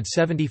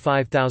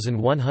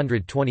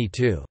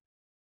 175,122.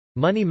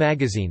 Money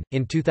magazine,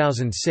 in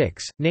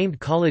 2006, named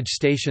College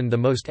Station the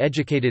most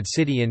educated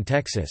city in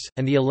Texas,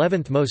 and the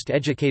 11th most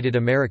educated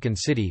American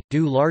city,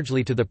 due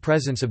largely to the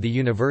presence of the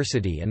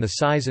university and the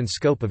size and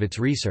scope of its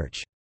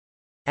research.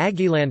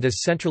 Aggieland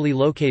is centrally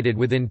located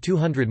within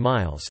 200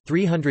 miles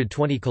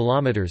 320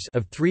 kilometers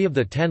of 3 of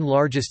the 10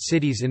 largest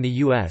cities in the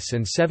U.S.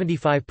 and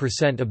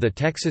 75% of the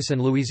Texas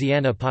and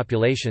Louisiana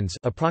populations,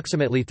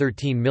 approximately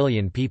 13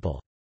 million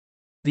people.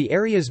 The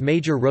area's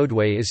major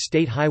roadway is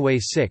State Highway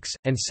 6,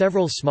 and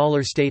several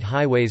smaller state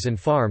highways and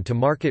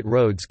farm-to-market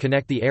roads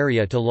connect the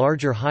area to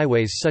larger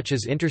highways such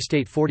as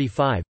Interstate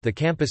 45. The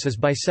campus is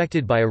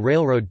bisected by a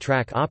railroad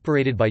track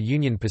operated by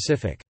Union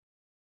Pacific.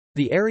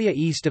 The area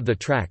east of the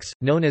tracks,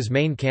 known as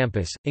Main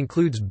Campus,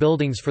 includes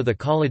buildings for the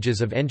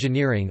colleges of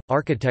engineering,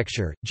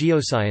 architecture,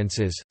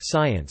 geosciences,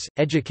 science,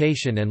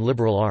 education and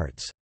liberal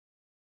arts.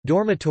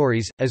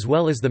 Dormitories, as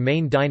well as the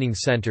main dining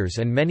centers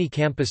and many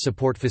campus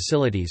support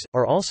facilities,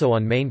 are also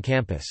on main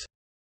campus.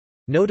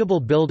 Notable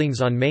buildings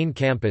on main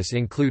campus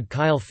include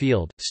Kyle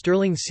Field,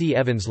 Sterling C.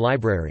 Evans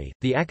Library,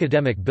 the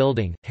Academic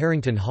Building,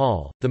 Harrington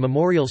Hall, the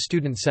Memorial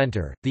Student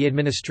Center, the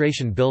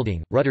Administration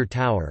Building, Rudder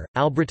Tower,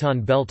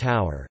 Albritton Bell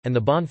Tower, and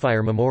the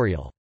Bonfire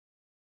Memorial.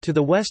 To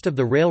the west of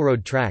the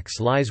railroad tracks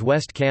lies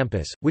West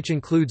Campus, which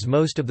includes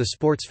most of the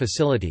sports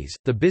facilities,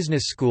 the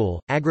business school,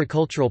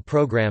 agricultural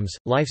programs,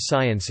 life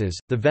sciences,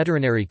 the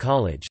veterinary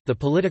college, the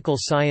political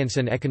science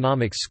and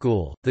economics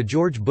school, the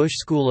George Bush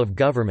School of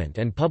Government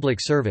and Public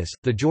Service,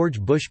 the George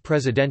Bush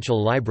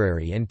Presidential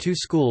Library and two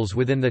schools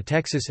within the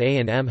Texas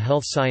A&M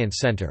Health Science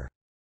Center.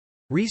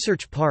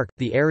 Research Park,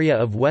 the area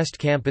of West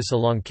Campus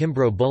along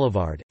Kimbrough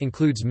Boulevard,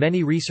 includes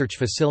many research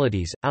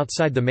facilities.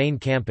 Outside the main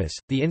campus,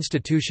 the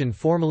institution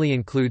formally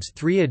includes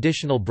three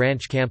additional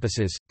branch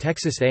campuses: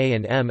 Texas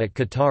A&M at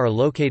Qatar,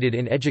 located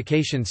in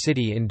Education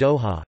City in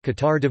Doha,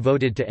 Qatar,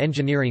 devoted to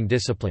engineering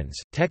disciplines;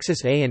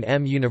 Texas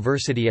A&M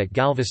University at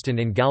Galveston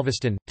in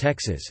Galveston,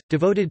 Texas,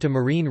 devoted to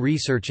marine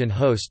research and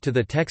host to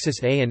the Texas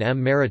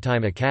A&M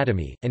Maritime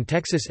Academy; and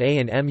Texas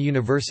A&M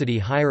University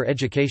Higher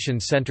Education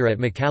Center at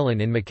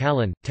McAllen in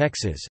McAllen,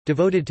 Texas,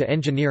 devoted to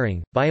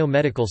engineering,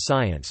 biomedical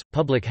science,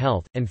 public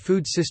health, and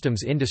food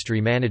systems industry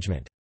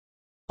management.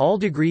 All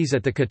degrees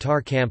at the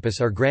Qatar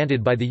campus are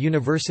granted by the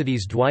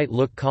university's Dwight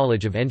Look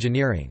College of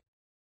Engineering.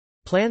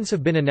 Plans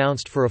have been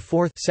announced for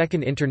a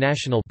second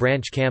international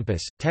branch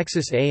campus,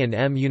 Texas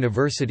A&M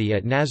University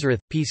at Nazareth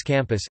Peace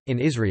Campus, in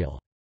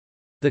Israel.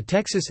 The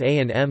Texas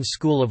A&M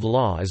School of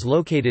Law is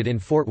located in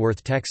Fort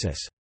Worth, Texas.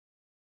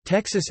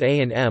 Texas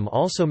A&M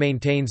also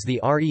maintains the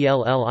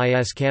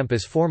RELLIS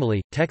campus, formerly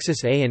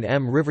Texas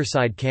A&M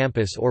Riverside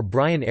Campus or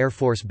Bryan Air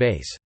Force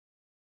Base.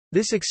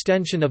 This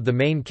extension of the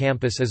main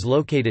campus is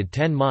located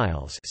 10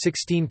 miles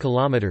 (16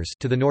 kilometers)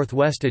 to the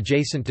northwest,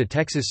 adjacent to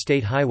Texas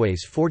State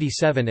Highways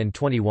 47 and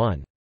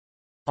 21.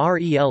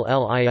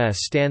 RELLIS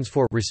stands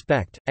for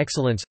Respect,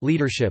 Excellence,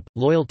 Leadership,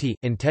 Loyalty,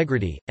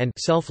 Integrity, and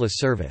Selfless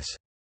Service.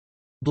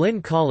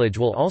 Blinn College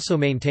will also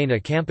maintain a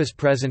campus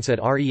presence at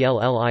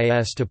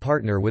RELLIS to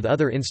partner with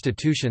other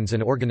institutions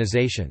and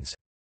organizations.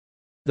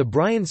 The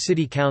Bryan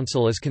City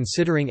Council is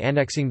considering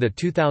annexing the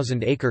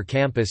 2,000-acre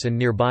campus and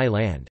nearby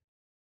land.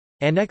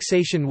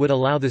 Annexation would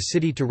allow the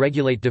city to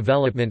regulate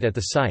development at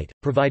the site,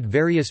 provide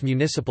various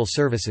municipal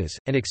services,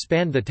 and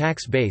expand the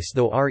tax base,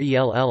 though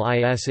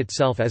RELLIS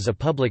itself as a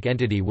public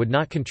entity would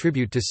not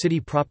contribute to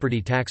city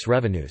property tax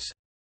revenues.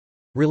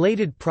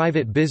 Related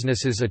private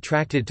businesses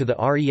attracted to the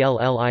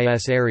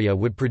RELLIS area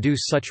would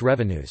produce such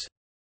revenues.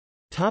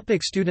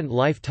 Student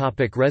life.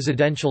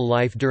 Residential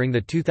life. During the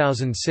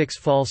 2006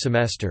 fall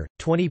semester,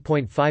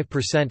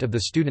 20.5% of the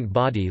student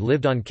body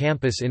lived on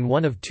campus in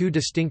one of two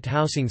distinct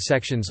housing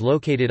sections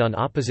located on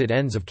opposite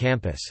ends of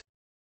campus.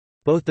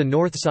 Both the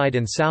north side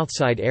and south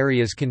side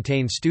areas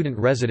contain student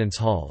residence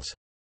halls.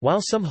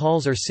 While some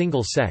halls are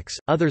single-sex,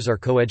 others are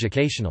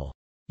coeducational.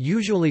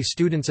 Usually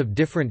students of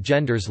different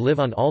genders live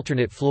on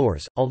alternate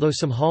floors, although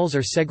some halls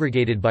are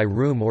segregated by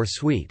room or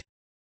suite.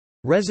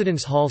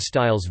 Residence hall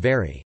styles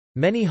vary.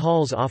 Many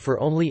halls offer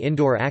only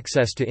indoor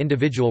access to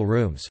individual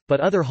rooms, but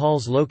other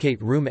halls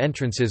locate room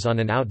entrances on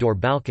an outdoor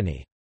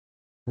balcony.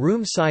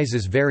 Room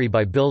sizes vary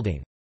by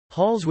building.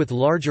 Halls with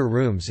larger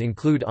rooms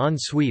include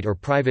en-suite or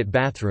private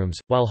bathrooms,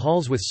 while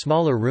halls with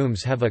smaller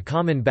rooms have a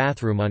common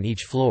bathroom on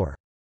each floor.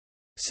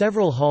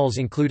 Several halls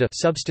include a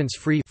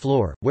substance-free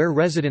floor, where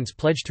residents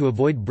pledge to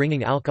avoid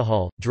bringing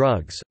alcohol,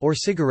 drugs, or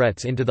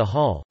cigarettes into the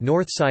hall.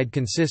 North side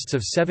consists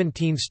of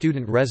 17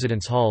 student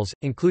residence halls,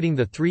 including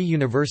the 3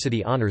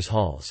 university honors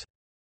halls.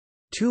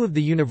 2 of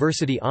the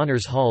university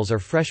honors halls are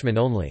freshmen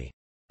only.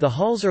 The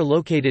halls are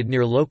located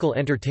near local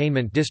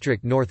entertainment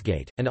district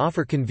Northgate, and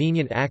offer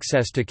convenient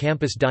access to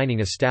campus dining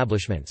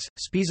establishments,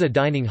 Spiza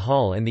Dining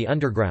Hall and the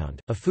Underground,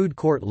 a food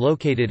court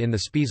located in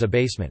the Spiza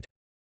basement.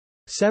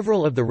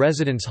 Several of the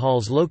residence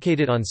halls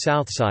located on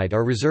South Side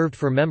are reserved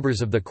for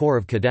members of the Corps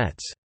of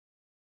Cadets.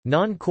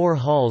 Non-Corps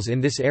halls in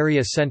this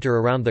area center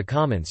around the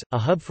Commons, a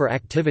hub for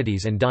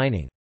activities and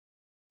dining.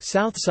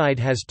 South Side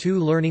has 2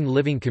 learning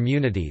living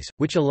communities,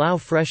 which allow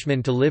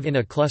freshmen to live in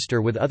a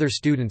cluster with other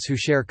students who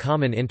share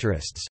common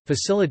interests.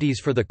 Facilities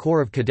for the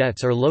Corps of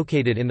Cadets are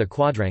located in the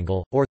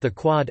Quadrangle, or the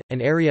Quad,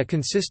 an area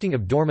consisting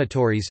of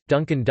dormitories,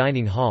 Duncan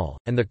Dining Hall,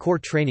 and the Corps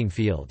training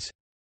fields.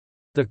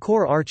 The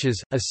Corps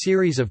Arches, a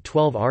series of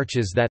 12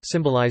 arches that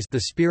symbolize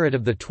the spirit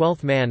of the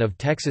 12th man of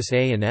Texas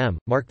A&M,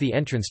 mark the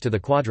entrance to the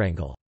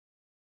Quadrangle.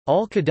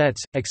 All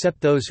cadets,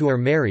 except those who are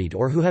married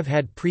or who have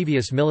had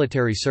previous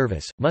military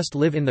service, must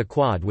live in the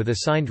Quad with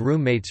assigned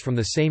roommates from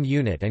the same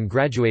unit and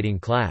graduating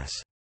class.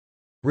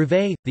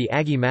 Reve, the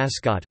Aggie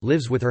mascot,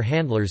 lives with her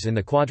handlers in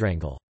the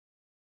Quadrangle.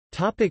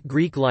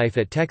 Greek life.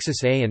 At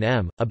Texas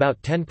A&M,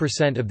 about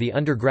 10% of the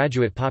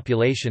undergraduate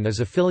population is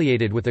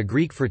affiliated with a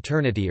Greek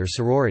fraternity or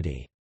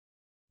sorority.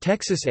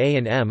 Texas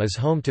A&M is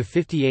home to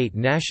 58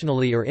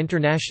 nationally or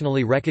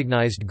internationally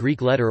recognized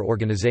Greek letter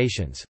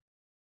organizations.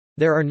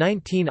 There are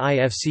 19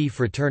 IFC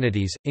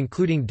fraternities,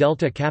 including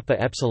Delta Kappa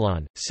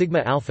Epsilon, Sigma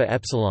Alpha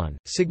Epsilon,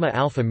 Sigma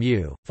Alpha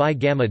Mu, Phi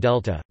Gamma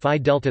Delta, Phi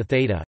Delta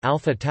Theta,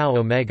 Alpha Tau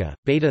Omega,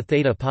 Beta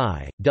Theta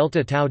Pi,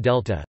 Delta Tau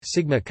Delta,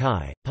 Sigma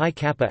Chi, Pi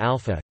Kappa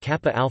Alpha,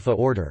 Kappa Alpha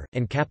Order,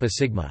 and Kappa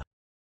Sigma.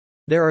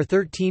 There are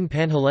 13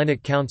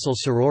 Panhellenic Council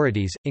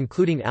sororities,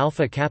 including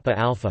Alpha Kappa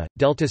Alpha,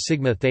 Delta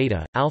Sigma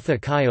Theta, Alpha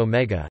Chi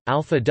Omega,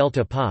 Alpha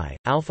Delta Pi,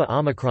 Alpha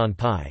Omicron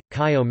Pi,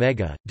 Chi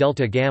Omega,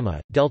 Delta Gamma,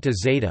 Delta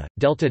Zeta,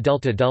 Delta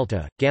Delta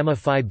Delta, Gamma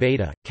Phi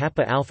Beta,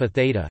 Kappa Alpha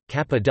Theta,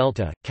 Kappa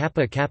Delta,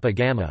 Kappa Kappa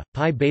Gamma,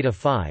 Pi Beta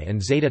Phi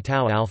and Zeta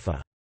Tau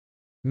Alpha.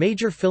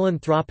 Major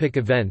philanthropic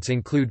events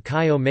include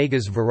Chi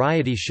Omega's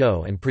Variety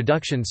Show and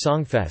Production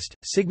Songfest,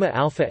 Sigma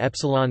Alpha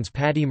Epsilon's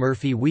Paddy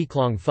Murphy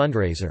week-long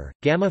fundraiser,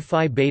 Gamma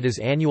Phi Beta's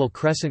annual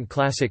Crescent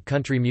Classic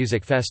Country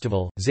Music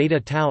Festival, Zeta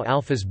Tau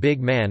Alpha's Big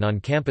Man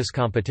on Campus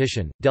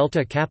competition,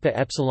 Delta Kappa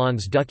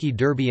Epsilon's Ducky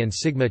Derby and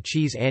Sigma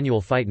Chi's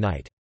annual Fight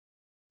Night.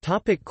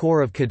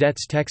 Corps of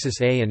Cadets. Texas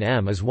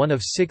A&M is one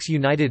of 6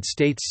 United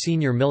States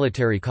senior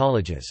military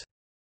colleges.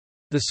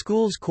 The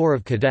school's Corps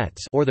of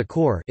Cadets, or the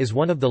Corps, is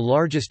one of the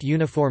largest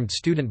uniformed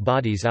student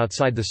bodies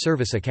outside the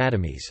service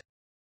academies.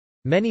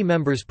 Many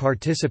members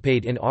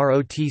participate in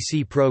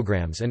ROTC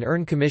programs and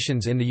earn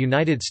commissions in the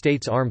United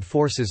States Armed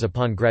Forces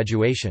upon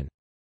graduation.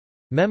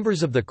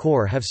 Members of the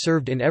Corps have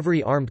served in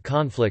every armed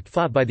conflict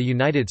fought by the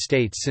United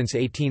States since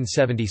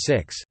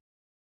 1876.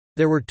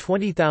 There were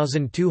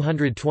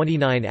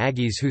 20,229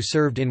 Aggies who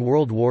served in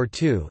World War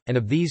II, and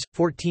of these,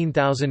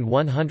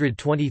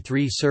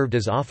 14,123 served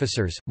as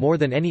officers, more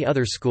than any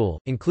other school,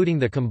 including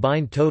the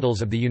combined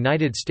totals of the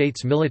United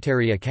States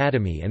Military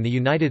Academy and the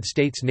United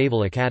States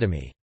Naval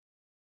Academy.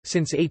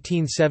 Since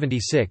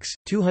 1876,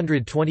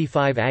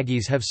 225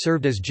 Aggies have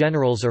served as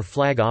generals or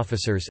flag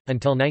officers.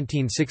 Until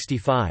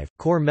 1965,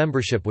 Corps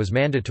membership was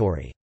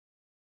mandatory.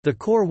 The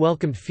Corps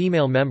welcomed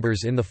female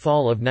members in the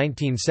fall of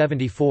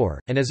 1974,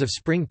 and as of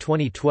spring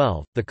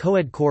 2012, the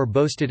co-ed Corps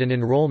boasted an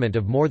enrollment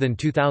of more than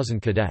 2,000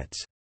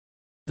 cadets.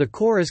 The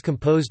Corps is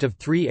composed of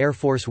 3 Air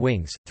Force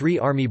wings, 3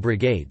 Army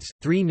brigades,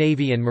 3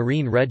 Navy and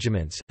Marine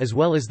regiments, as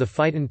well as the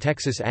Fightin'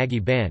 Texas Aggie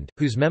Band,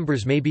 whose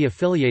members may be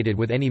affiliated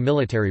with any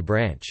military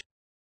branch.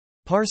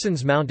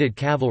 Parsons Mounted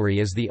Cavalry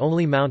is the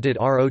only mounted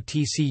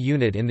ROTC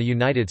unit in the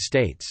United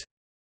States.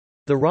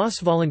 The Ross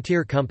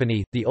Volunteer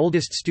Company, the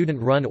oldest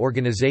student-run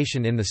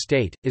organization in the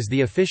state, is the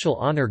official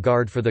honor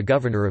guard for the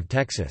Governor of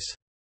Texas.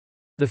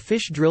 The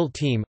Fish Drill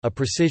Team, a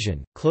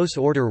precision,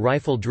 close-order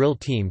rifle drill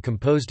team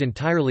composed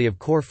entirely of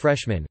Corps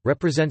freshmen,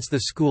 represents the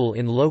school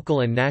in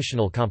local and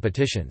national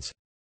competitions.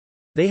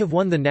 They have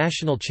won the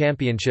national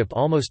championship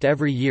almost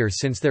every year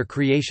since their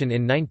creation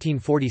in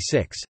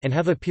 1946, and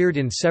have appeared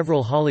in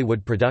several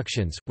Hollywood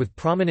productions, with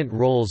prominent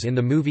roles in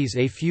the movies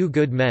A Few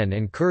Good Men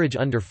and Courage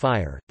Under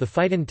Fire. The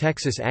Fightin'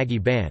 Texas Aggie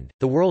Band,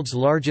 the world's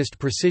largest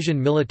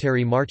precision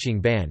military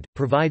marching band,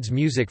 provides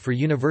music for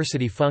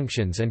university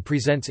functions and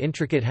presents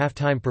intricate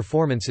halftime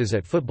performances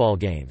at football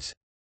games.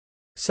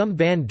 Some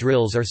band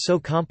drills are so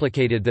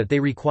complicated that they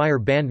require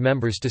band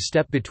members to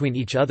step between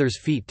each other's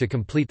feet to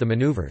complete the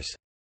maneuvers.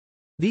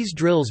 These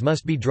drills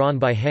must be drawn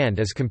by hand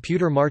as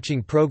computer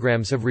marching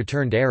programs have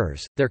returned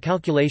errors. Their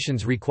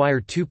calculations require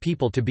 2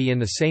 people to be in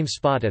the same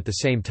spot at the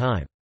same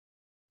time.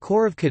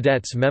 Corps of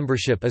Cadets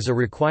membership is a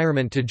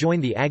requirement to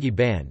join the Aggie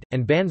Band,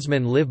 and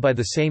bandsmen live by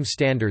the same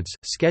standards,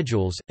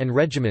 schedules, and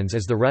regimens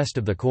as the rest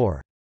of the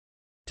Corps.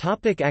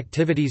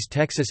 Activities.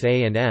 Texas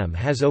A&M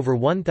has over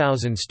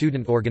 1,000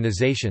 student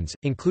organizations,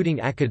 including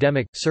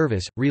academic,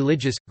 service,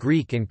 religious,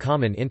 Greek and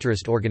common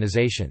interest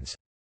organizations.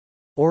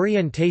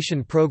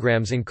 Orientation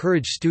programs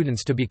encourage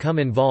students to become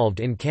involved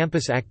in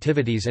campus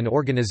activities and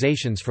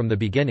organizations from the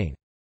beginning.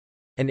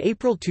 An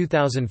April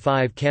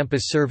 2005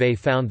 campus survey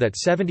found that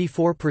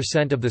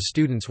 74% of the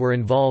students were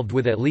involved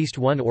with at least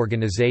one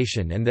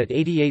organization and that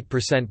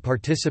 88%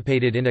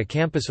 participated in a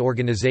campus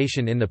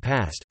organization in the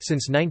past.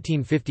 Since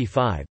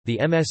 1955, the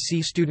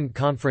MSC Student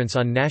Conference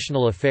on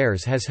National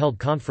Affairs has held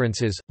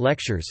conferences,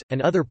 lectures,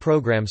 and other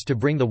programs to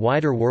bring the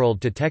wider world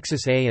to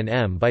Texas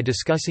A&M by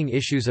discussing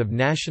issues of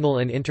national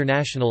and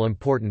international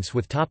importance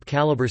with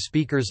top-caliber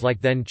speakers like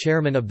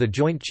then-chairman of the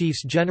Joint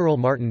Chiefs General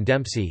Martin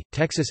Dempsey,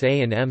 Texas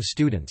A&M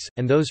students,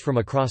 and those from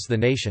across the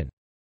nation.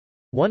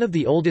 One of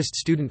the oldest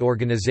student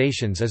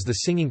organizations is the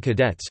Singing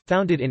Cadets,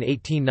 founded in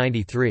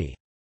 1893.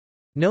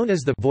 Known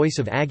as the Voice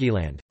of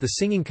Aggieland, the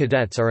Singing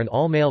Cadets are an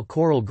all-male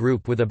choral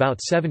group with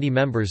about 70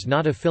 members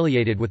not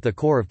affiliated with the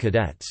Corps of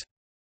Cadets.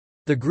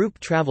 The group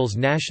travels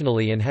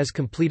nationally and has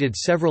completed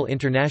several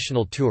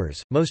international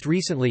tours, most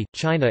recently,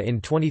 China in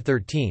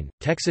 2013.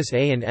 Texas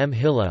A&M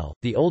Hillel,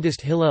 the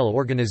oldest Hillel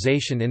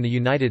organization in the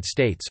United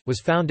States, was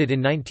founded in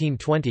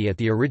 1920 at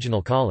the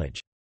original college.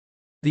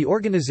 The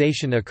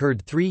organization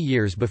occurred 3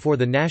 years before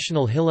the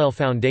National Hillel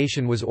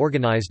Foundation was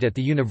organized at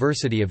the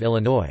University of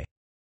Illinois.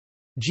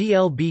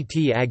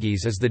 GLBT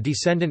Aggies is the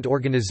descendant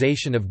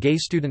organization of Gay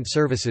Student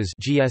Services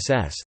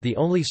 (GSS), the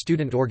only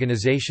student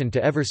organization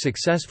to ever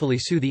successfully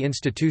sue the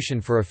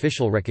institution for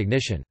official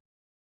recognition.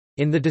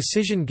 In the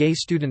decision Gay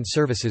Student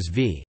Services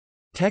v.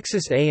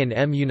 Texas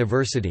A&M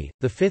University,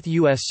 the Fifth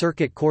U.S.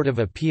 Circuit Court of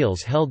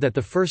Appeals held that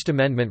the First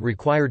Amendment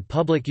required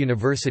public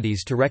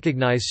universities to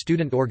recognize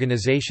student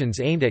organizations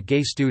aimed at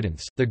gay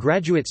students. The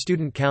Graduate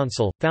Student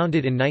Council,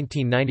 founded in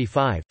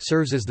 1995,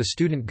 serves as the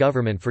student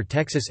government for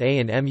Texas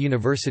A&M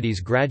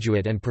University's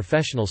graduate and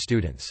professional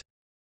students.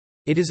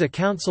 It is a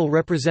council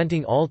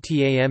representing all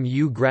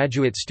TAMU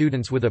graduate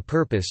students with a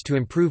purpose to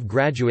improve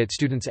graduate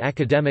students'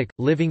 academic,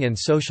 living and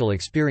social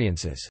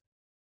experiences.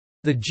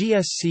 The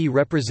GSC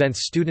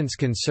represents students'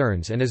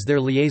 concerns and is their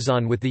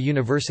liaison with the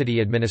university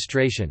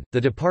administration.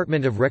 The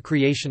Department of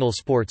Recreational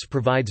Sports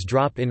provides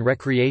drop-in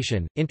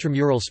recreation,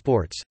 intramural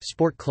sports,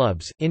 sport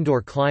clubs,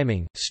 indoor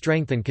climbing,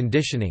 strength and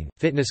conditioning,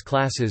 fitness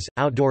classes,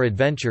 outdoor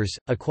adventures,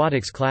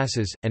 aquatics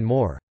classes, and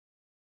more.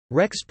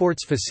 Rec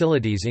sports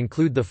facilities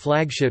include the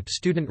flagship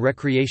Student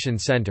Recreation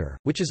Center,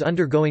 which is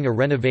undergoing a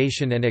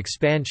renovation and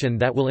expansion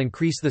that will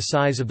increase the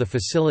size of the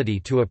facility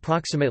to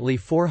approximately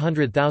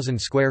 400,000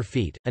 square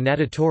feet, a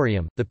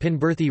natatorium, the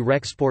Pinberthy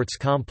Rec Sports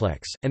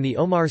Complex, and the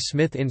Omar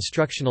Smith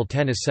Instructional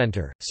Tennis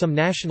Center. Some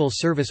national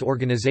service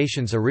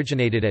organizations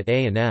originated at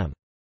A&M.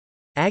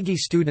 Aggie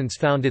students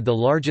founded the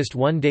largest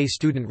one-day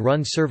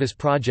student-run service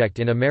project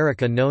in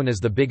America known as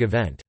the Big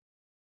Event.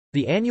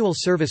 The annual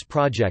service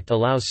project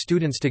allows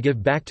students to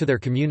give back to their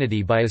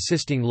community by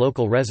assisting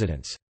local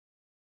residents.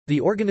 The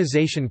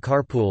organization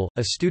Carpool,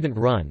 a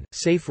student-run,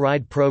 safe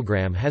ride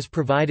program has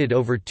provided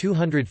over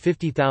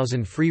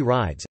 250,000 free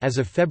rides as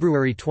of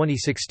February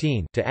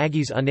 2016 to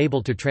Aggies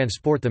unable to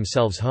transport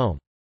themselves home.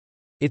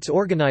 Its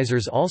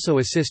organizers also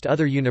assist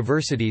other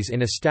universities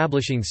in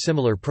establishing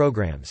similar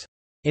programs.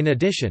 In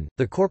addition,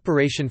 the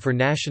Corporation for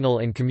National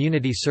and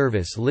Community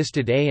Service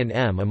listed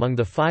A&M among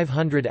the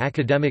 500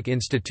 academic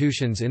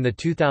institutions in the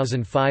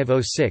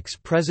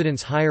 2005-06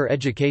 President's Higher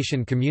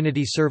Education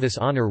Community Service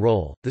Honor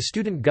Roll. The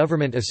Student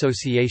Government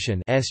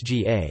Association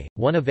 (SGA),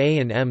 one of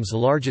A&M's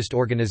largest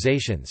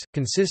organizations,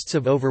 consists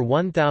of over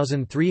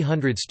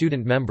 1,300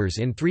 student members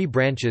in 3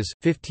 branches,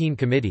 15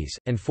 committees,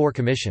 and 4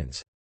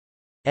 commissions.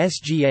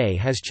 SGA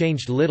has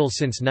changed little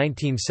since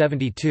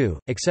 1972,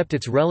 except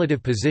its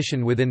relative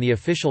position within the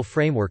official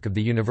framework of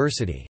the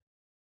university.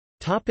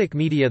 Topic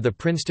media. The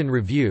Princeton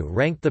Review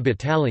ranked the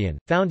Battalion,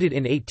 founded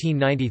in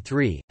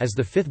 1893, as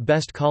the 5th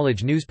best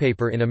college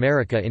newspaper in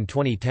America in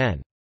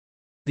 2010.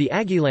 The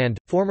Aggieland,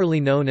 formerly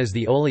known as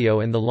the Olio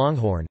and the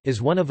Longhorn,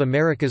 is one of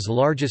America's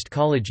largest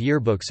college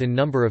yearbooks in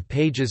number of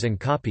pages and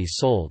copies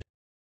sold.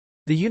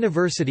 The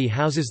university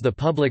houses the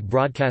public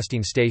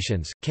broadcasting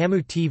stations,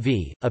 CAMU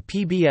TV, a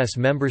PBS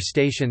member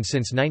station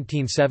since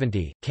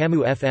 1970,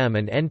 CAMU FM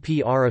an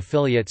NPR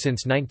affiliate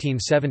since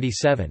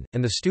 1977,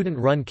 and the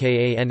student-run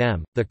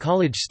KANM, the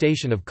college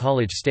station of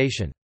College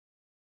Station.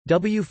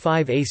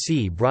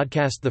 W5AC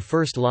broadcast the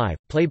first live,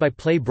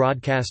 play-by-play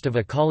broadcast of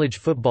a college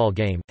football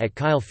game, at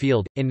Kyle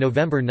Field, in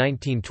November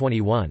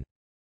 1921.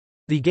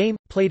 The game,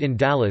 played in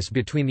Dallas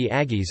between the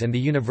Aggies and the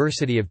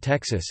University of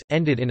Texas,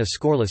 ended in a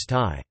scoreless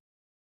tie.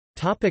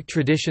 Topic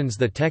traditions.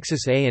 The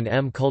Texas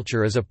A&M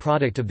culture is a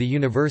product of the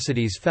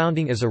university's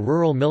founding as a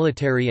rural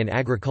military and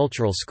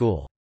agricultural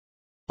school.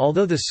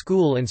 Although the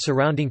school and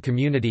surrounding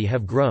community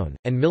have grown,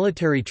 and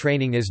military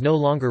training is no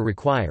longer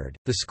required,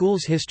 the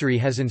school's history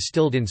has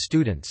instilled in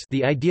students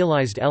the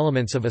idealized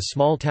elements of a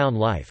small-town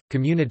life: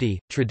 community,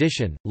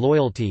 tradition,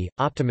 loyalty,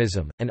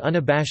 optimism, and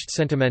unabashed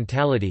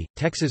sentimentality.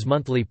 Texas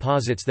Monthly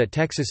posits that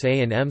Texas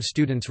A&M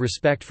students'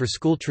 respect for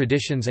school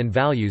traditions and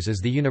values is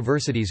the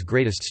university's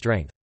greatest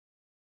strength.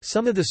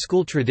 Some of the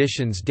school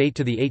traditions date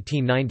to the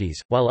 1890s,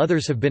 while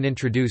others have been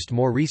introduced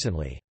more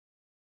recently.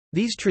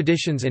 These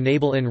traditions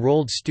enable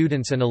enrolled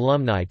students and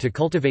alumni to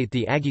cultivate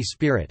the Aggie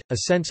spirit, a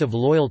sense of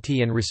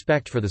loyalty and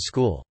respect for the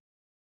school.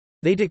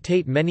 They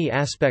dictate many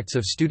aspects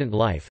of student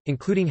life,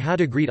 including how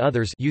to greet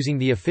others using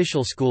the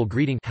official school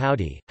greeting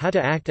howdy, how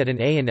to act at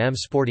an A&M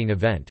sporting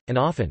event, and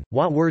often,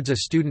 what words a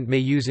student may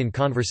use in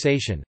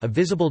conversation. A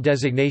visible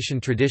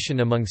designation tradition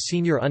among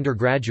senior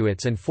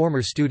undergraduates and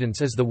former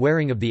students is the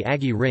wearing of the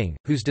Aggie ring,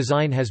 whose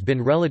design has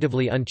been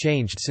relatively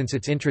unchanged since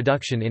its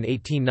introduction in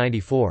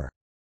 1894.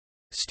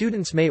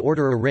 Students may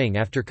order a ring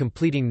after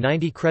completing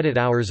 90 credit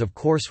hours of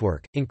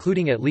coursework,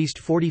 including at least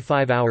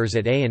 45 hours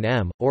at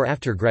A&M, or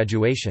after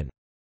graduation.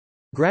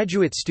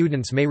 Graduate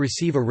students may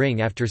receive a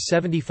ring after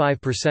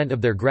 75% of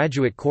their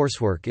graduate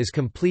coursework is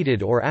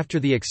completed or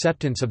after the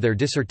acceptance of their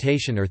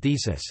dissertation or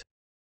thesis.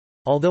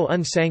 Although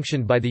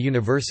unsanctioned by the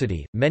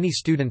university, many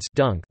students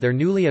dunk their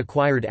newly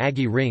acquired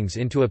Aggie rings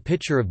into a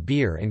pitcher of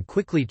beer and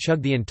quickly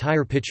chug the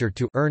entire pitcher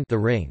to earn the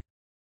ring.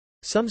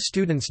 Some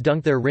students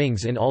dunk their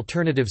rings in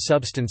alternative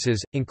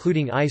substances,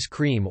 including ice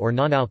cream or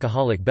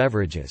non-alcoholic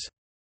beverages.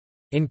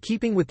 In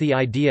keeping with the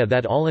idea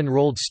that all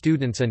enrolled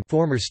students and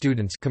former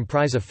students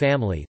comprise a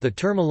family, the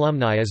term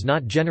alumni is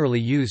not generally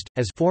used,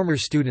 as former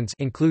students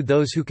include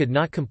those who could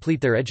not complete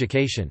their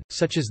education,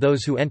 such as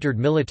those who entered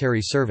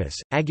military service.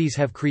 Aggies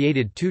have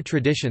created 2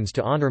 traditions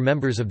to honor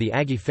members of the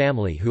Aggie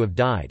family who have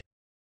died.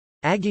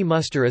 Aggie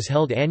Muster is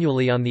held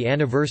annually on the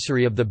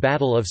anniversary of the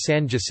Battle of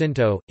San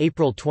Jacinto,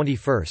 April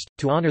 21,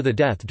 to honor the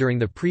death during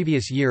the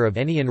previous year of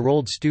any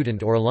enrolled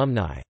student or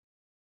alumni.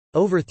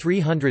 Over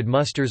 300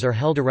 musters are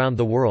held around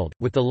the world,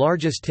 with the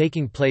largest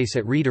taking place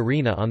at Reed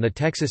Arena on the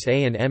Texas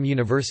A&M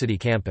University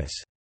campus.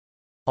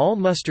 All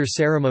muster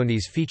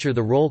ceremonies feature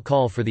the roll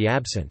call for the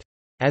absent.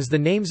 As the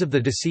names of the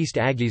deceased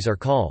Aggies are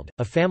called,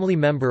 a family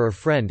member or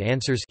friend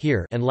answers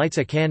here and lights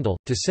a candle,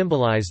 to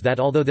symbolize that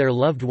although their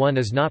loved one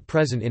is not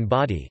present in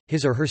body,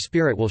 his or her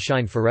spirit will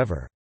shine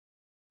forever.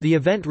 The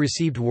event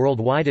received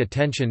worldwide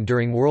attention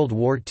during World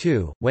War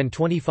II, when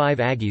 25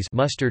 Aggies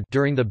mustered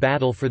during the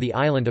battle for the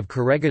island of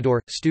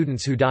Corregidor.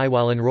 Students who die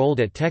while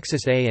enrolled at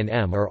Texas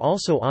A&M are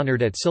also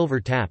honored at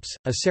Silver Taps,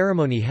 a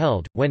ceremony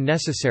held, when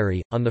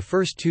necessary, on the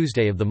first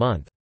Tuesday of the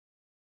month.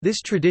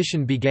 This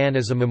tradition began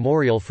as a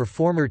memorial for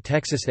former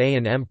Texas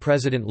A&M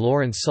President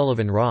Lawrence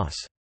Sullivan Ross.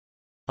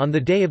 On the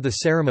day of the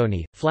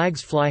ceremony,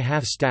 flags fly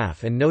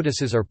half-staff and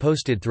notices are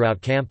posted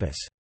throughout campus.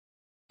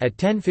 At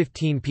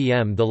 10:15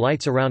 p.m. the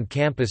lights around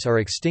campus are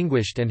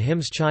extinguished and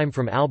hymns chime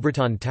from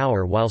Albritton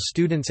Tower while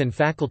students and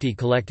faculty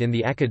collect in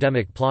the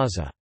Academic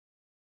Plaza.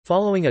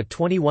 Following a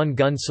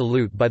 21-gun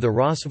salute by the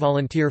Ross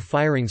Volunteer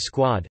Firing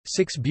Squad,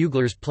 6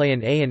 buglers play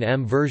an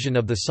A&M version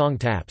of the song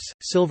Taps,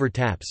 Silver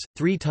Taps,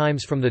 3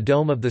 times from the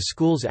dome of the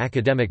school's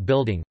academic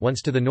building,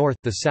 once to the north,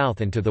 the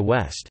south and to the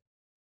west.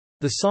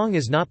 The song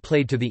is not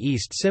played to the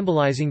east,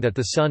 symbolizing that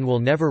the sun will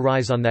never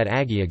rise on that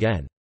Aggie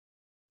again.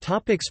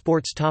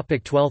 Sports.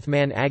 12th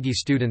man. Aggie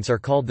students are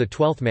called the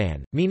 12th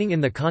man, meaning in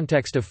the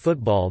context of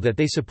football that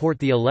they support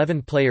the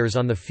 11 players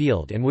on the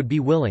field and would be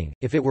willing,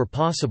 if it were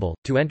possible,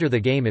 to enter the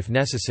game if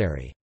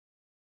necessary.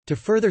 To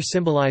further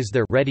symbolize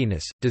their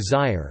readiness,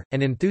 desire,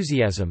 and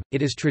enthusiasm,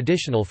 it is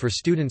traditional for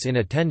students in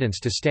attendance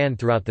to stand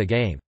throughout the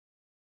game.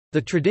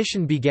 The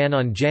tradition began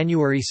on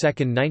January 2,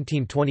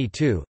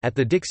 1922, at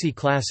the Dixie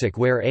Classic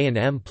where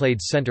A&M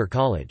played Centre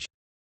College.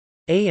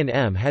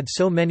 A&M had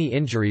so many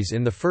injuries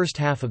in the first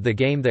half of the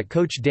game that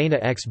coach Dana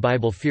X.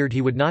 Bible feared he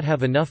would not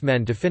have enough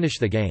men to finish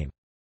the game.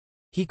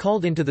 He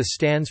called into the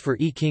stands for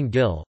E. King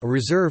Gill, a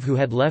reserve who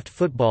had left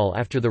football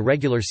after the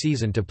regular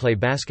season to play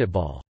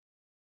basketball.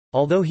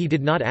 Although he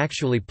did not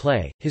actually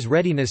play, his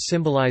readiness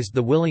symbolized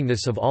the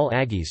willingness of all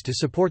Aggies to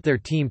support their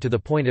team to the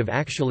point of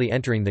actually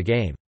entering the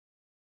game.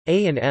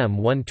 A&M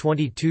won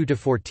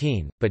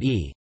 22-14, but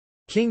E.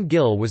 King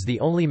Gill was the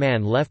only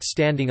man left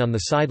standing on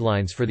the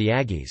sidelines for the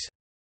Aggies.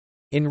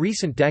 In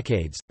recent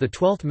decades, the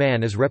 12th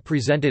man is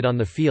represented on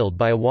the field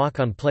by a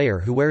walk-on player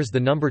who wears the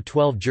number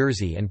 12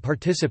 jersey and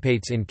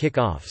participates in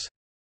kick-offs.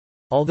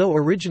 Although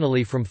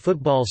originally from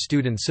football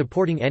students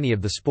supporting any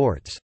of the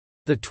sports.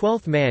 The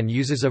 12th man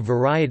uses a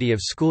variety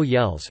of school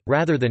yells,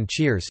 rather than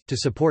cheers, to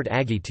support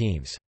Aggie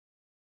teams.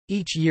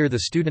 Each year the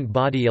student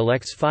body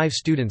elects 5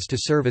 students to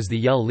serve as the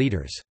yell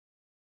leaders.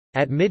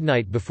 At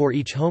midnight before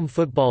each home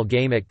football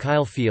game at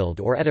Kyle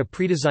Field or at a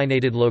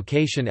predesignated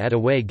location at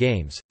away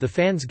games, the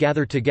fans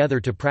gather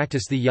together to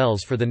practice the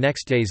yells for the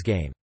next day's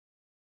game.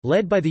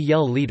 Led by the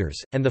yell leaders,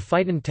 and the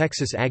Fightin'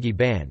 Texas Aggie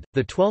Band,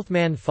 the 12th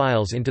man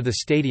files into the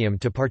stadium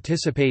to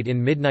participate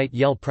in midnight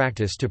yell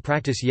practice to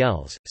practice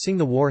yells, sing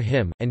the war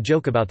hymn, and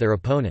joke about their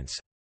opponents.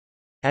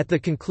 At the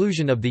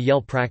conclusion of the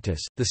yell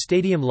practice, the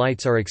stadium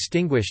lights are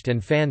extinguished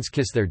and fans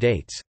kiss their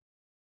dates.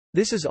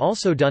 This is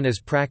also done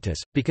as practice,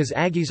 because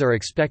Aggies are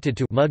expected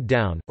to mug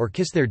down, or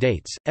kiss their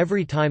dates,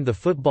 every time the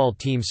football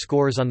team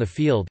scores on the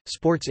field.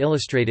 Sports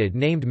Illustrated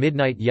named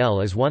Midnight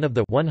Yell as one of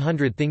the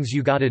 100 things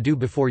you gotta do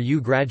before you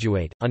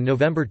graduate. On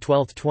November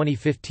 12,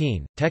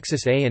 2015,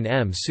 Texas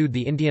A&M sued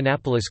the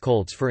Indianapolis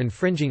Colts for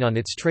infringing on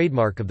its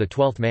trademark of the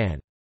 12th man.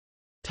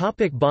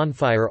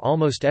 Bonfire.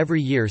 Almost every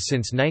year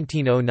since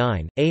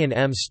 1909,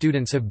 A&M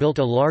students have built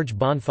a large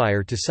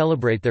bonfire to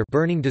celebrate their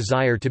burning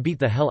desire to beat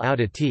the hell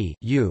out of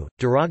TU,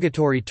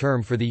 derogatory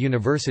term for the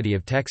University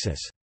of Texas.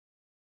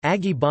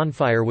 Aggie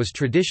Bonfire was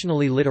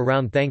traditionally lit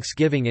around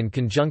Thanksgiving in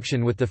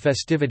conjunction with the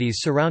festivities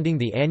surrounding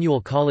the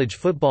annual college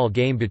football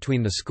game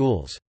between the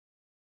schools.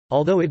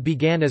 Although it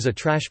began as a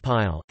trash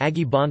pile,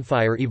 Aggie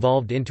Bonfire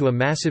evolved into a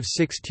massive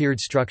 6-tiered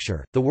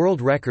structure, the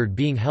world record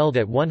being held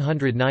at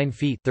 109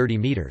 feet 30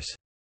 meters.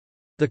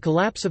 The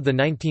collapse of the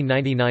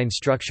 1999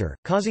 structure,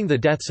 causing the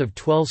deaths of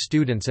 12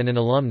 students and an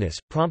alumnus,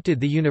 prompted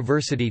the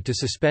university to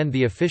suspend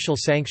the official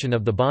sanction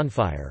of the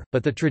bonfire,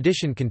 but the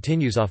tradition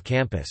continues off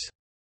campus.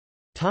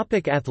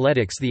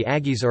 Athletics. The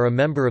Aggies are a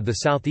member of the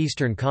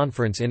Southeastern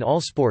Conference in all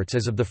sports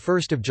as of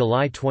 1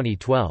 July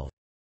 2012.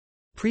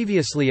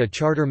 Previously a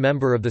charter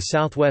member of the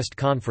Southwest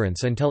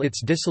Conference until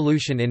its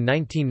dissolution in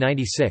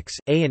 1996,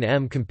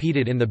 A&M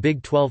competed in the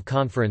Big 12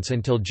 Conference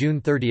until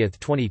June 30,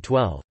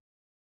 2012.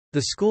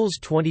 The school's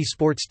 20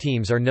 sports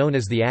teams are known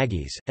as the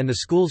Aggies, and the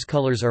school's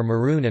colors are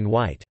maroon and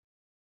white.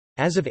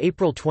 As of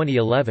April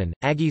 2011,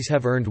 Aggies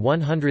have earned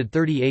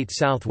 138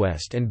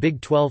 Southwest and Big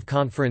 12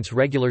 Conference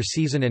regular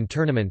season and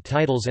tournament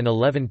titles and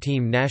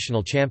 11-team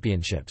national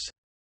championships.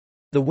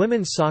 The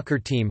women's soccer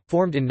team,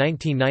 formed in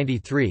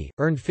 1993,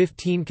 earned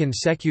 15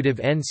 consecutive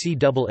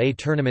NCAA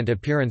tournament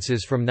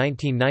appearances from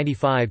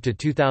 1995 to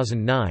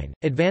 2009,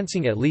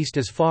 advancing at least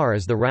as far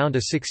as the round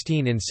of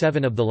 16 in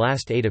 7 of the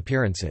last 8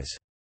 appearances.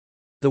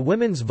 The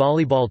women's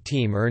volleyball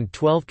team earned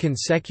 12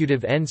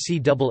 consecutive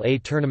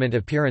NCAA tournament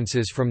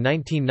appearances from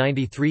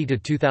 1993 to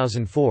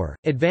 2004,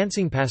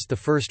 advancing past the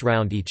first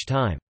round each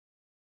time.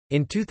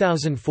 In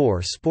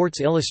 2004, Sports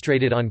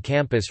Illustrated on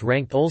campus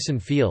ranked Olsen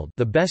Field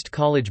the best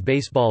college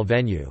baseball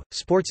venue.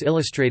 Sports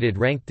Illustrated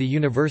ranked the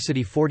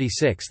university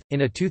 46th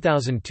in a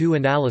 2002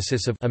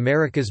 analysis of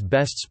America's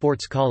Best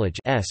Sports College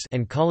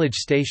and College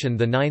Station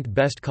the 9th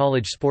best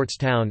college sports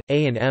town.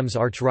 A&M's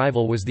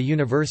arch-rival was the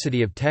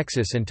University of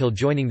Texas until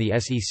joining the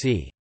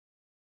SEC.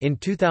 In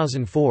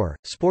 2004,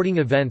 sporting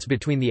events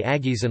between the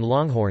Aggies and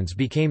Longhorns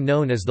became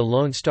known as the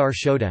Lone Star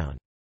Showdown.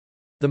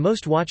 The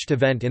most watched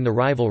event in the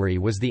rivalry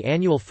was the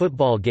annual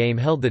football game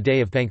held the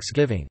day of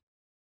Thanksgiving.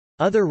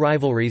 Other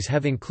rivalries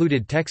have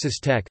included Texas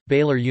Tech,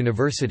 Baylor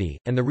University,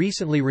 and the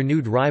recently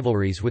renewed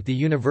rivalries with the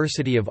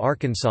University of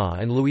Arkansas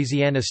and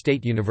Louisiana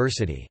State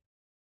University.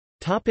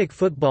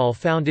 Football.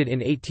 Founded in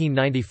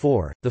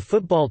 1894, the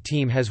football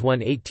team has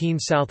won 18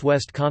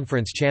 Southwest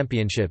Conference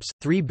championships,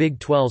 3 Big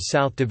 12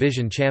 South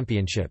Division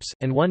championships,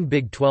 and 1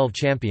 Big 12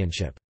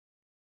 championship.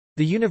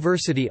 The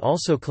university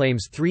also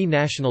claims 3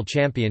 national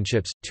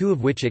championships, 2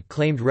 of which it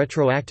claimed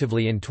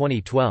retroactively in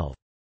 2012.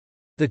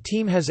 The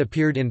team has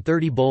appeared in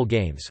 30 bowl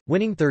games,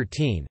 winning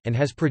 13, and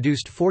has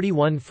produced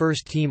 41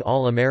 first-team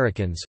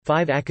All-Americans,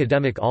 5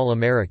 academic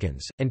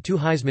All-Americans, and 2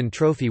 Heisman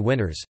Trophy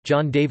winners,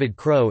 John David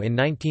Crow in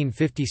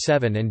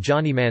 1957 and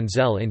Johnny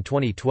Manziel in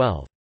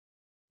 2012.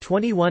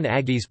 21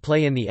 Aggies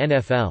play in the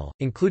NFL,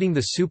 including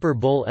the Super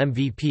Bowl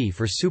MVP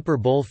for Super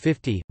Bowl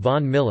 50,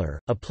 Von Miller,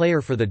 a player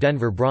for the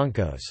Denver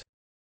Broncos.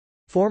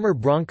 Former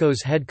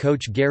Broncos head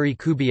coach Gary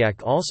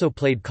Kubiak also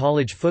played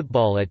college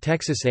football at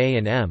Texas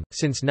A&M.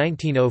 Since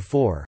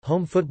 1904,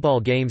 home football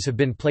games have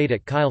been played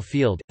at Kyle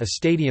Field, a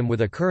stadium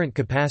with a current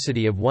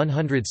capacity of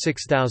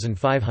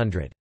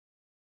 106,500.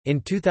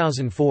 In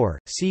 2004,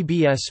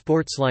 CBS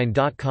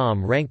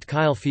Sportsline.com ranked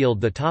Kyle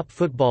Field the top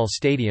football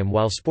stadium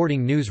while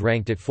Sporting News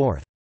ranked it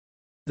 4th.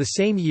 The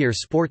same year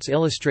Sports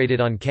Illustrated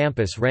on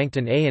campus ranked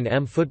an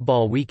A&M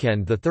football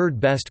weekend the 3rd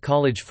best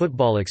college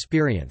football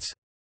experience.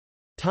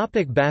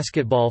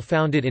 Basketball.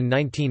 Founded in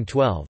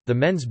 1912, the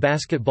men's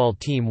basketball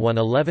team won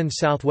 11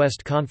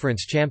 Southwest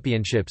Conference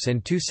championships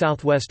and 2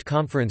 Southwest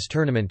Conference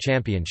tournament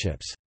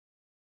championships.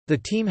 The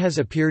team has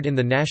appeared in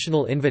the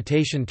National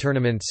Invitation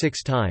Tournament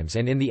 6 times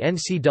and in the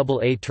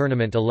NCAA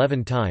Tournament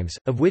 11 times,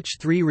 of which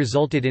 3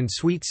 resulted in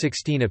Sweet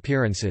 16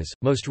 appearances,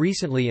 most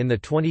recently in the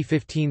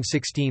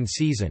 2015-16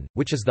 season,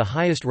 which is the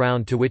highest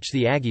round to which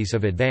the Aggies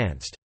have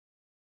advanced.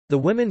 The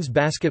women's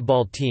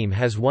basketball team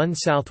has 1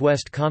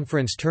 Southwest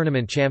Conference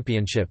Tournament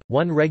championship,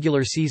 1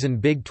 regular season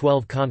Big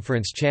 12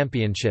 Conference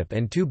championship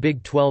and 2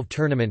 Big 12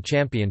 Tournament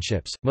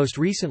championships, most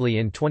recently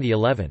in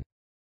 2011.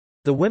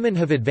 The women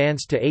have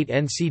advanced to 8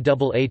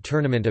 NCAA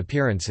tournament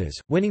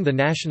appearances, winning the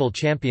national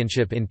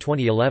championship in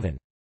 2011.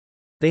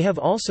 They have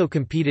also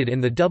competed in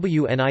the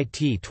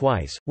WNIT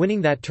twice, winning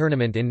that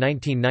tournament in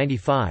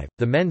 1995.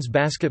 The men's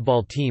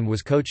basketball team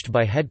was coached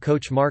by head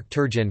coach Mark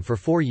Turgeon for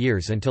 4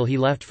 years until he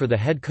left for the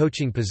head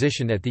coaching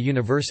position at the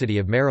University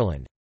of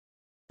Maryland.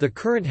 The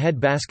current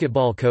head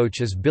basketball coach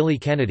is Billy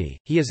Kennedy.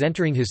 He is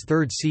entering his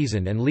 3rd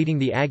season and leading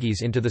the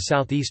Aggies into the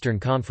Southeastern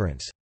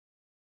Conference.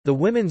 The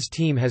women's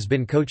team has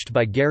been coached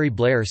by Gary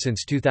Blair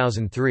since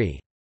 2003.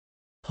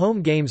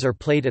 Home games are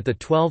played at the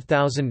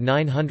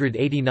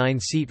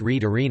 12,989-seat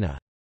Reed Arena.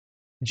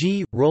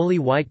 Rollie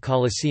White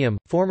Coliseum,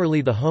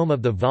 formerly the home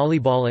of the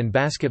volleyball and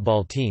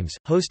basketball teams,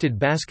 hosted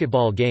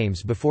basketball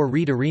games before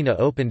Reed Arena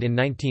opened in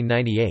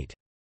 1998.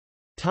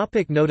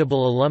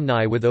 Notable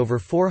alumni. With over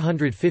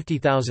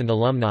 450,000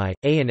 alumni,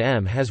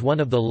 A&M has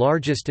one of the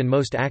largest and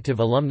most active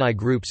alumni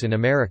groups in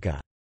America.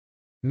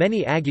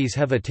 Many Aggies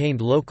have attained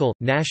local,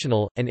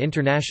 national, and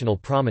international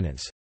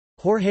prominence.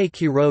 Jorge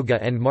Quiroga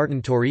and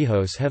Martin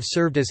Torrijos have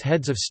served as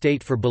heads of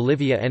state for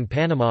Bolivia and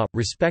Panama,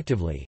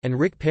 respectively, and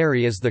Rick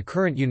Perry is the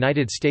current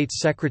United States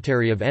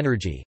Secretary of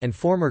Energy, and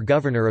former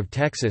governor of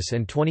Texas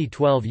and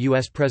 2012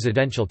 U.S.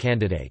 presidential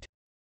candidate.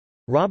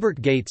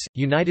 Robert Gates,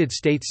 United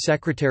States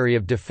Secretary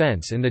of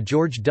Defense in the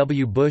George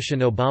W. Bush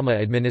and Obama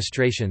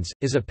administrations,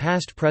 is a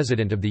past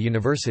president of the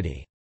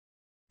university.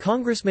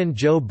 Congressman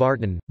Joe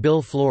Barton,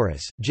 Bill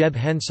Flores, Jeb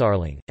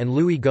Hensarling, and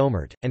Louis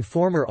Gohmert, and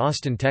former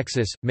Austin,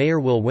 Texas, Mayor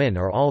Will Wynn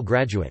are all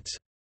graduates.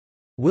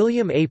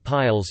 William A.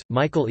 Piles,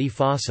 Michael E.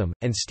 Fossum,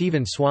 and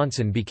Stephen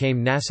Swanson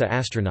became NASA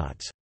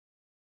astronauts.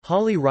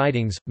 Holly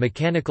Ridings,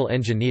 mechanical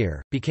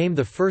engineer, became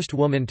the first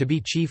woman to be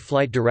chief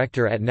flight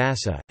director at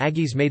NASA.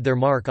 Aggies made their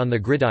mark on the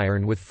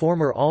gridiron with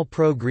former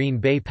All-Pro Green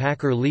Bay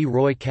Packer Lee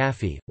Roy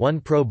Caffey,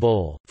 1 Pro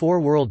Bowl, 4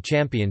 World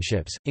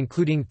Championships,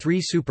 including 3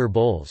 Super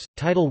Bowls,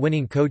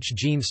 title-winning coach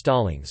Gene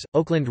Stallings,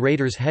 Oakland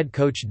Raiders head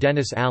coach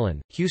Dennis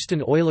Allen,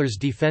 Houston Oilers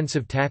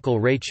defensive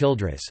tackle Ray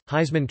Childress,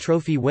 Heisman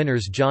Trophy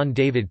winners John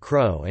David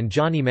Crow and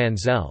Johnny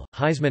Manziel,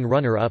 Heisman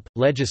runner-up,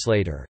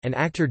 legislator, and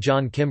actor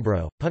John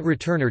Kimbrough, punt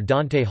returner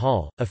Dante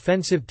Hall,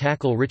 offensive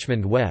tackle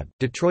Richmond Webb,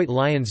 Detroit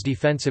Lions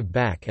defensive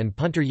back and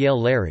punter Yale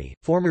Larry,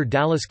 former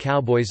Dallas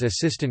Cowboys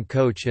assistant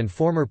coach and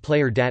former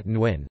player Dat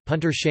Nguyen,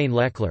 punter Shane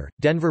Lechler,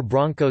 Denver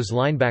Broncos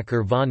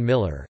linebacker Von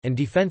Miller, and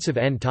defensive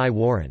end Ty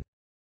Warren.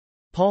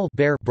 Paul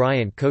Bear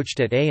Bryant coached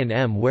at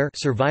A&M where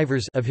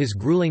survivors of his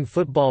grueling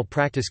football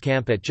practice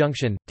camp at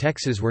Junction,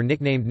 Texas were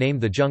named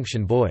the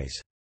Junction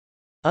Boys.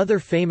 Other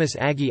famous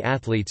Aggie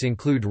athletes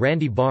include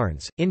Randy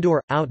Barnes,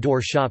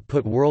 indoor-outdoor shot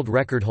put world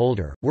record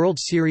holder, World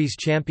Series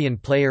champion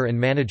player and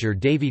manager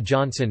Davey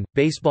Johnson,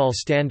 baseball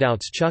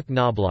standouts Chuck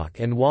Knobloch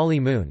and Wally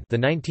Moon, the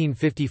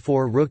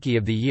 1954 Rookie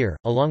of the Year,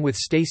 along with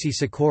Stacy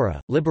Sikora,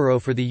 libero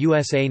for the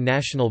USA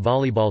national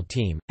volleyball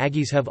team.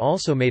 Aggies have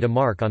also made a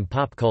mark on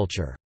pop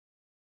culture.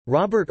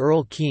 Robert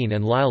Earl Keen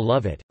and Lyle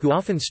Lovett, who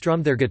often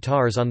strummed their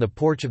guitars on the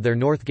porch of their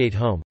Northgate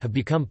home, have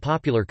become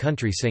popular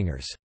country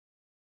singers.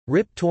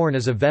 Rip Torn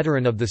is a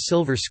veteran of the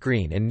silver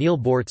screen and Neil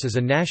Bortz is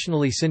a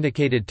nationally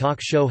syndicated talk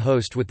show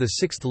host with the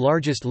sixth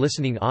largest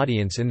listening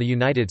audience in the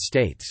United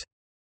States.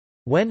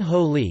 Wen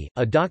Ho Lee,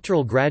 a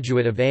doctoral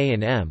graduate of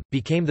A&M,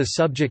 became the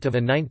subject of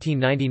a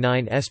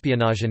 1999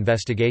 espionage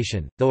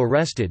investigation. Though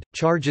arrested,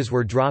 charges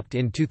were dropped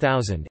in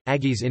 2000.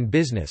 Aggies in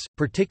business,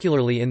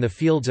 particularly in the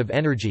fields of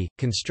energy,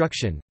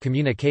 construction,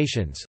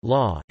 communications,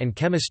 law, and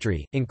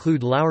chemistry,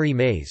 include Lowry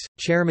Mays,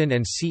 chairman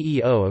and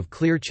CEO of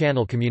Clear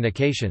Channel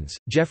Communications,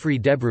 Jeffrey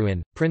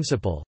DeBruin,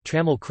 principal,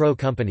 Trammell Crow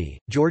Company,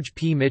 George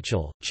P.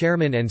 Mitchell,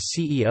 chairman and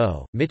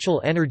CEO,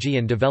 Mitchell Energy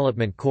and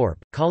Development Corp.,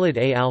 Khalid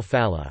A.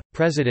 Al-Fallah,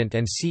 president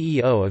and CEO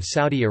of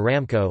Saudi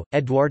Aramco,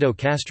 Eduardo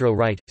Castro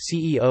Wright,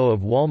 CEO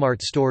of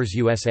Walmart Stores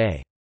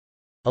USA.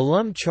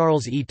 Alum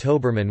Charles E.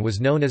 Toberman was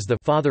known as the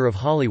 «Father of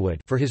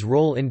Hollywood» for his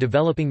role in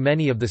developing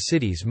many of the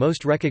city's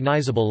most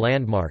recognizable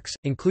landmarks,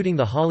 including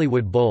the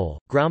Hollywood Bowl,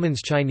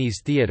 Grauman's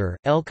Chinese Theater,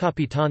 El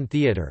Capitan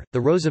Theater,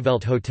 the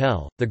Roosevelt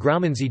Hotel, the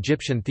Grauman's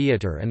Egyptian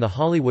Theater and the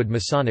Hollywood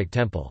Masonic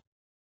Temple.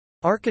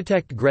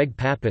 Architect Greg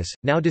Pappas,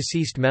 now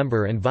deceased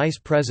member and vice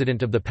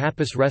president of the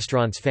Pappas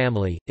Restaurants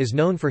family, is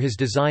known for his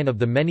design of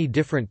the many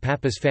different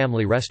Pappas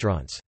family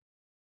restaurants.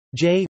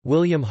 J.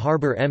 William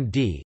Harbour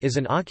M.D., is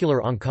an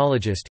ocular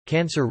oncologist,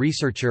 cancer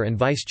researcher and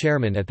vice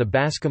chairman at the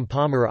Bascom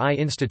Palmer Eye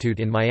Institute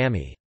in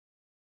Miami.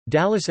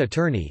 Dallas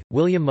attorney,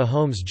 William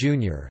Mahomes,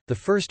 Jr., the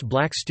first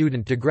black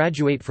student to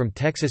graduate from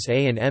Texas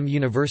A&M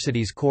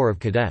University's Corps of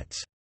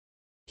Cadets.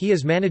 He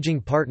is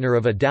managing partner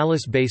of a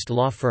Dallas-based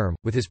law firm,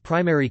 with his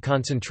primary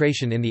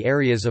concentration in the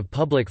areas of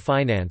public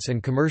finance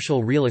and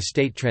commercial real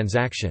estate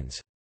transactions.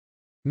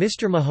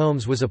 Mr.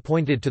 Mahomes was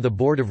appointed to the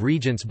Board of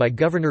Regents by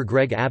Governor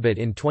Greg Abbott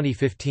in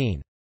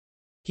 2015.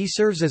 He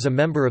serves as a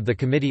member of the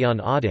Committee on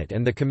Audit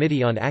and the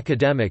Committee on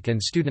Academic and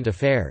Student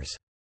Affairs.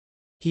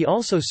 He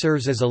also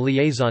serves as a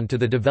liaison to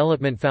the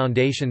development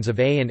foundations of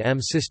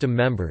A&M system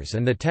members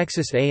and the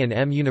Texas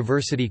A&M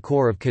University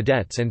Corps of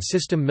Cadets and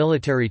system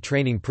military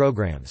training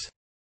programs.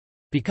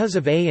 Because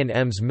of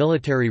A&M's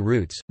military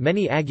roots,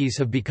 many Aggies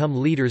have become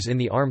leaders in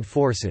the armed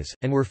forces,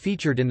 and were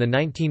featured in the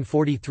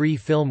 1943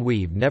 film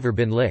We've Never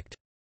Been Licked.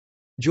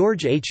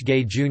 George H.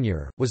 Gay,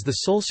 Jr., was the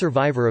sole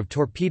survivor of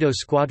Torpedo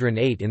Squadron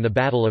 8 in the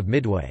Battle of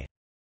Midway.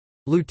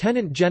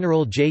 Lieutenant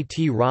General J.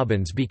 T.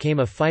 Robbins became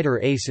a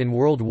fighter ace in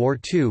World War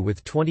II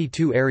with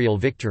 22 aerial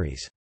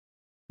victories.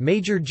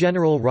 Major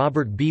General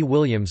Robert B.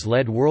 Williams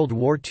led World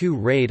War II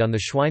raid on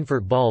the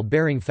Schweinfurt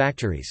ball-bearing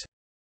factories.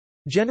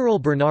 General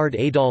Bernard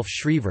Adolph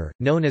Schriever,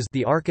 known as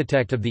the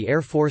architect of the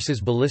Air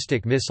Force's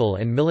ballistic missile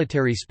and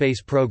military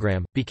space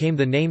program, became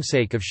the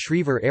namesake of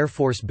Schriever Air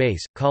Force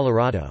Base,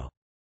 Colorado.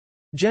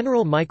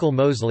 General Michael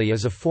Mosley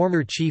is a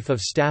former Chief of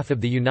Staff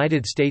of the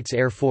United States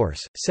Air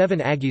Force. 7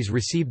 Aggies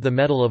received the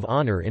Medal of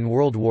Honor in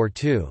World War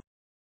II.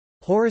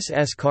 Horace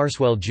S.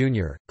 Carswell,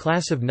 Jr.,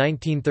 Class of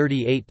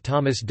 1938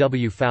 Thomas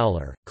W.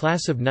 Fowler,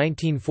 Class of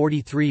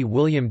 1943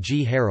 William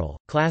G. Harrell,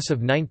 Class of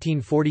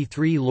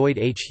 1943 Lloyd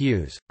H.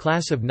 Hughes,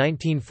 Class of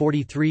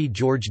 1943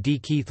 George D.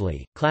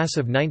 Keithley, Class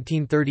of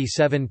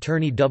 1937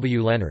 Turney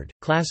W. Leonard,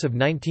 Class of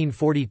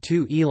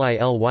 1942 Eli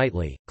L.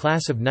 Whiteley,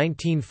 Class of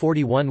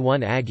 1941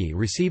 1 Aggie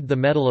received the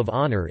Medal of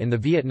Honor in the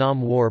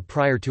Vietnam War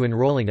prior to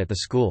enrolling at the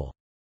school.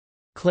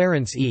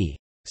 Clarence E.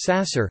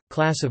 Sasser,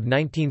 Class of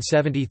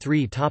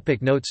 1973.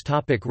 Notes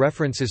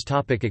References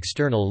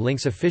External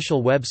links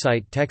Official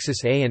website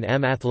Texas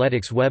A&M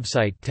Athletics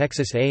website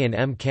Texas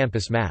A&M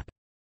Campus Map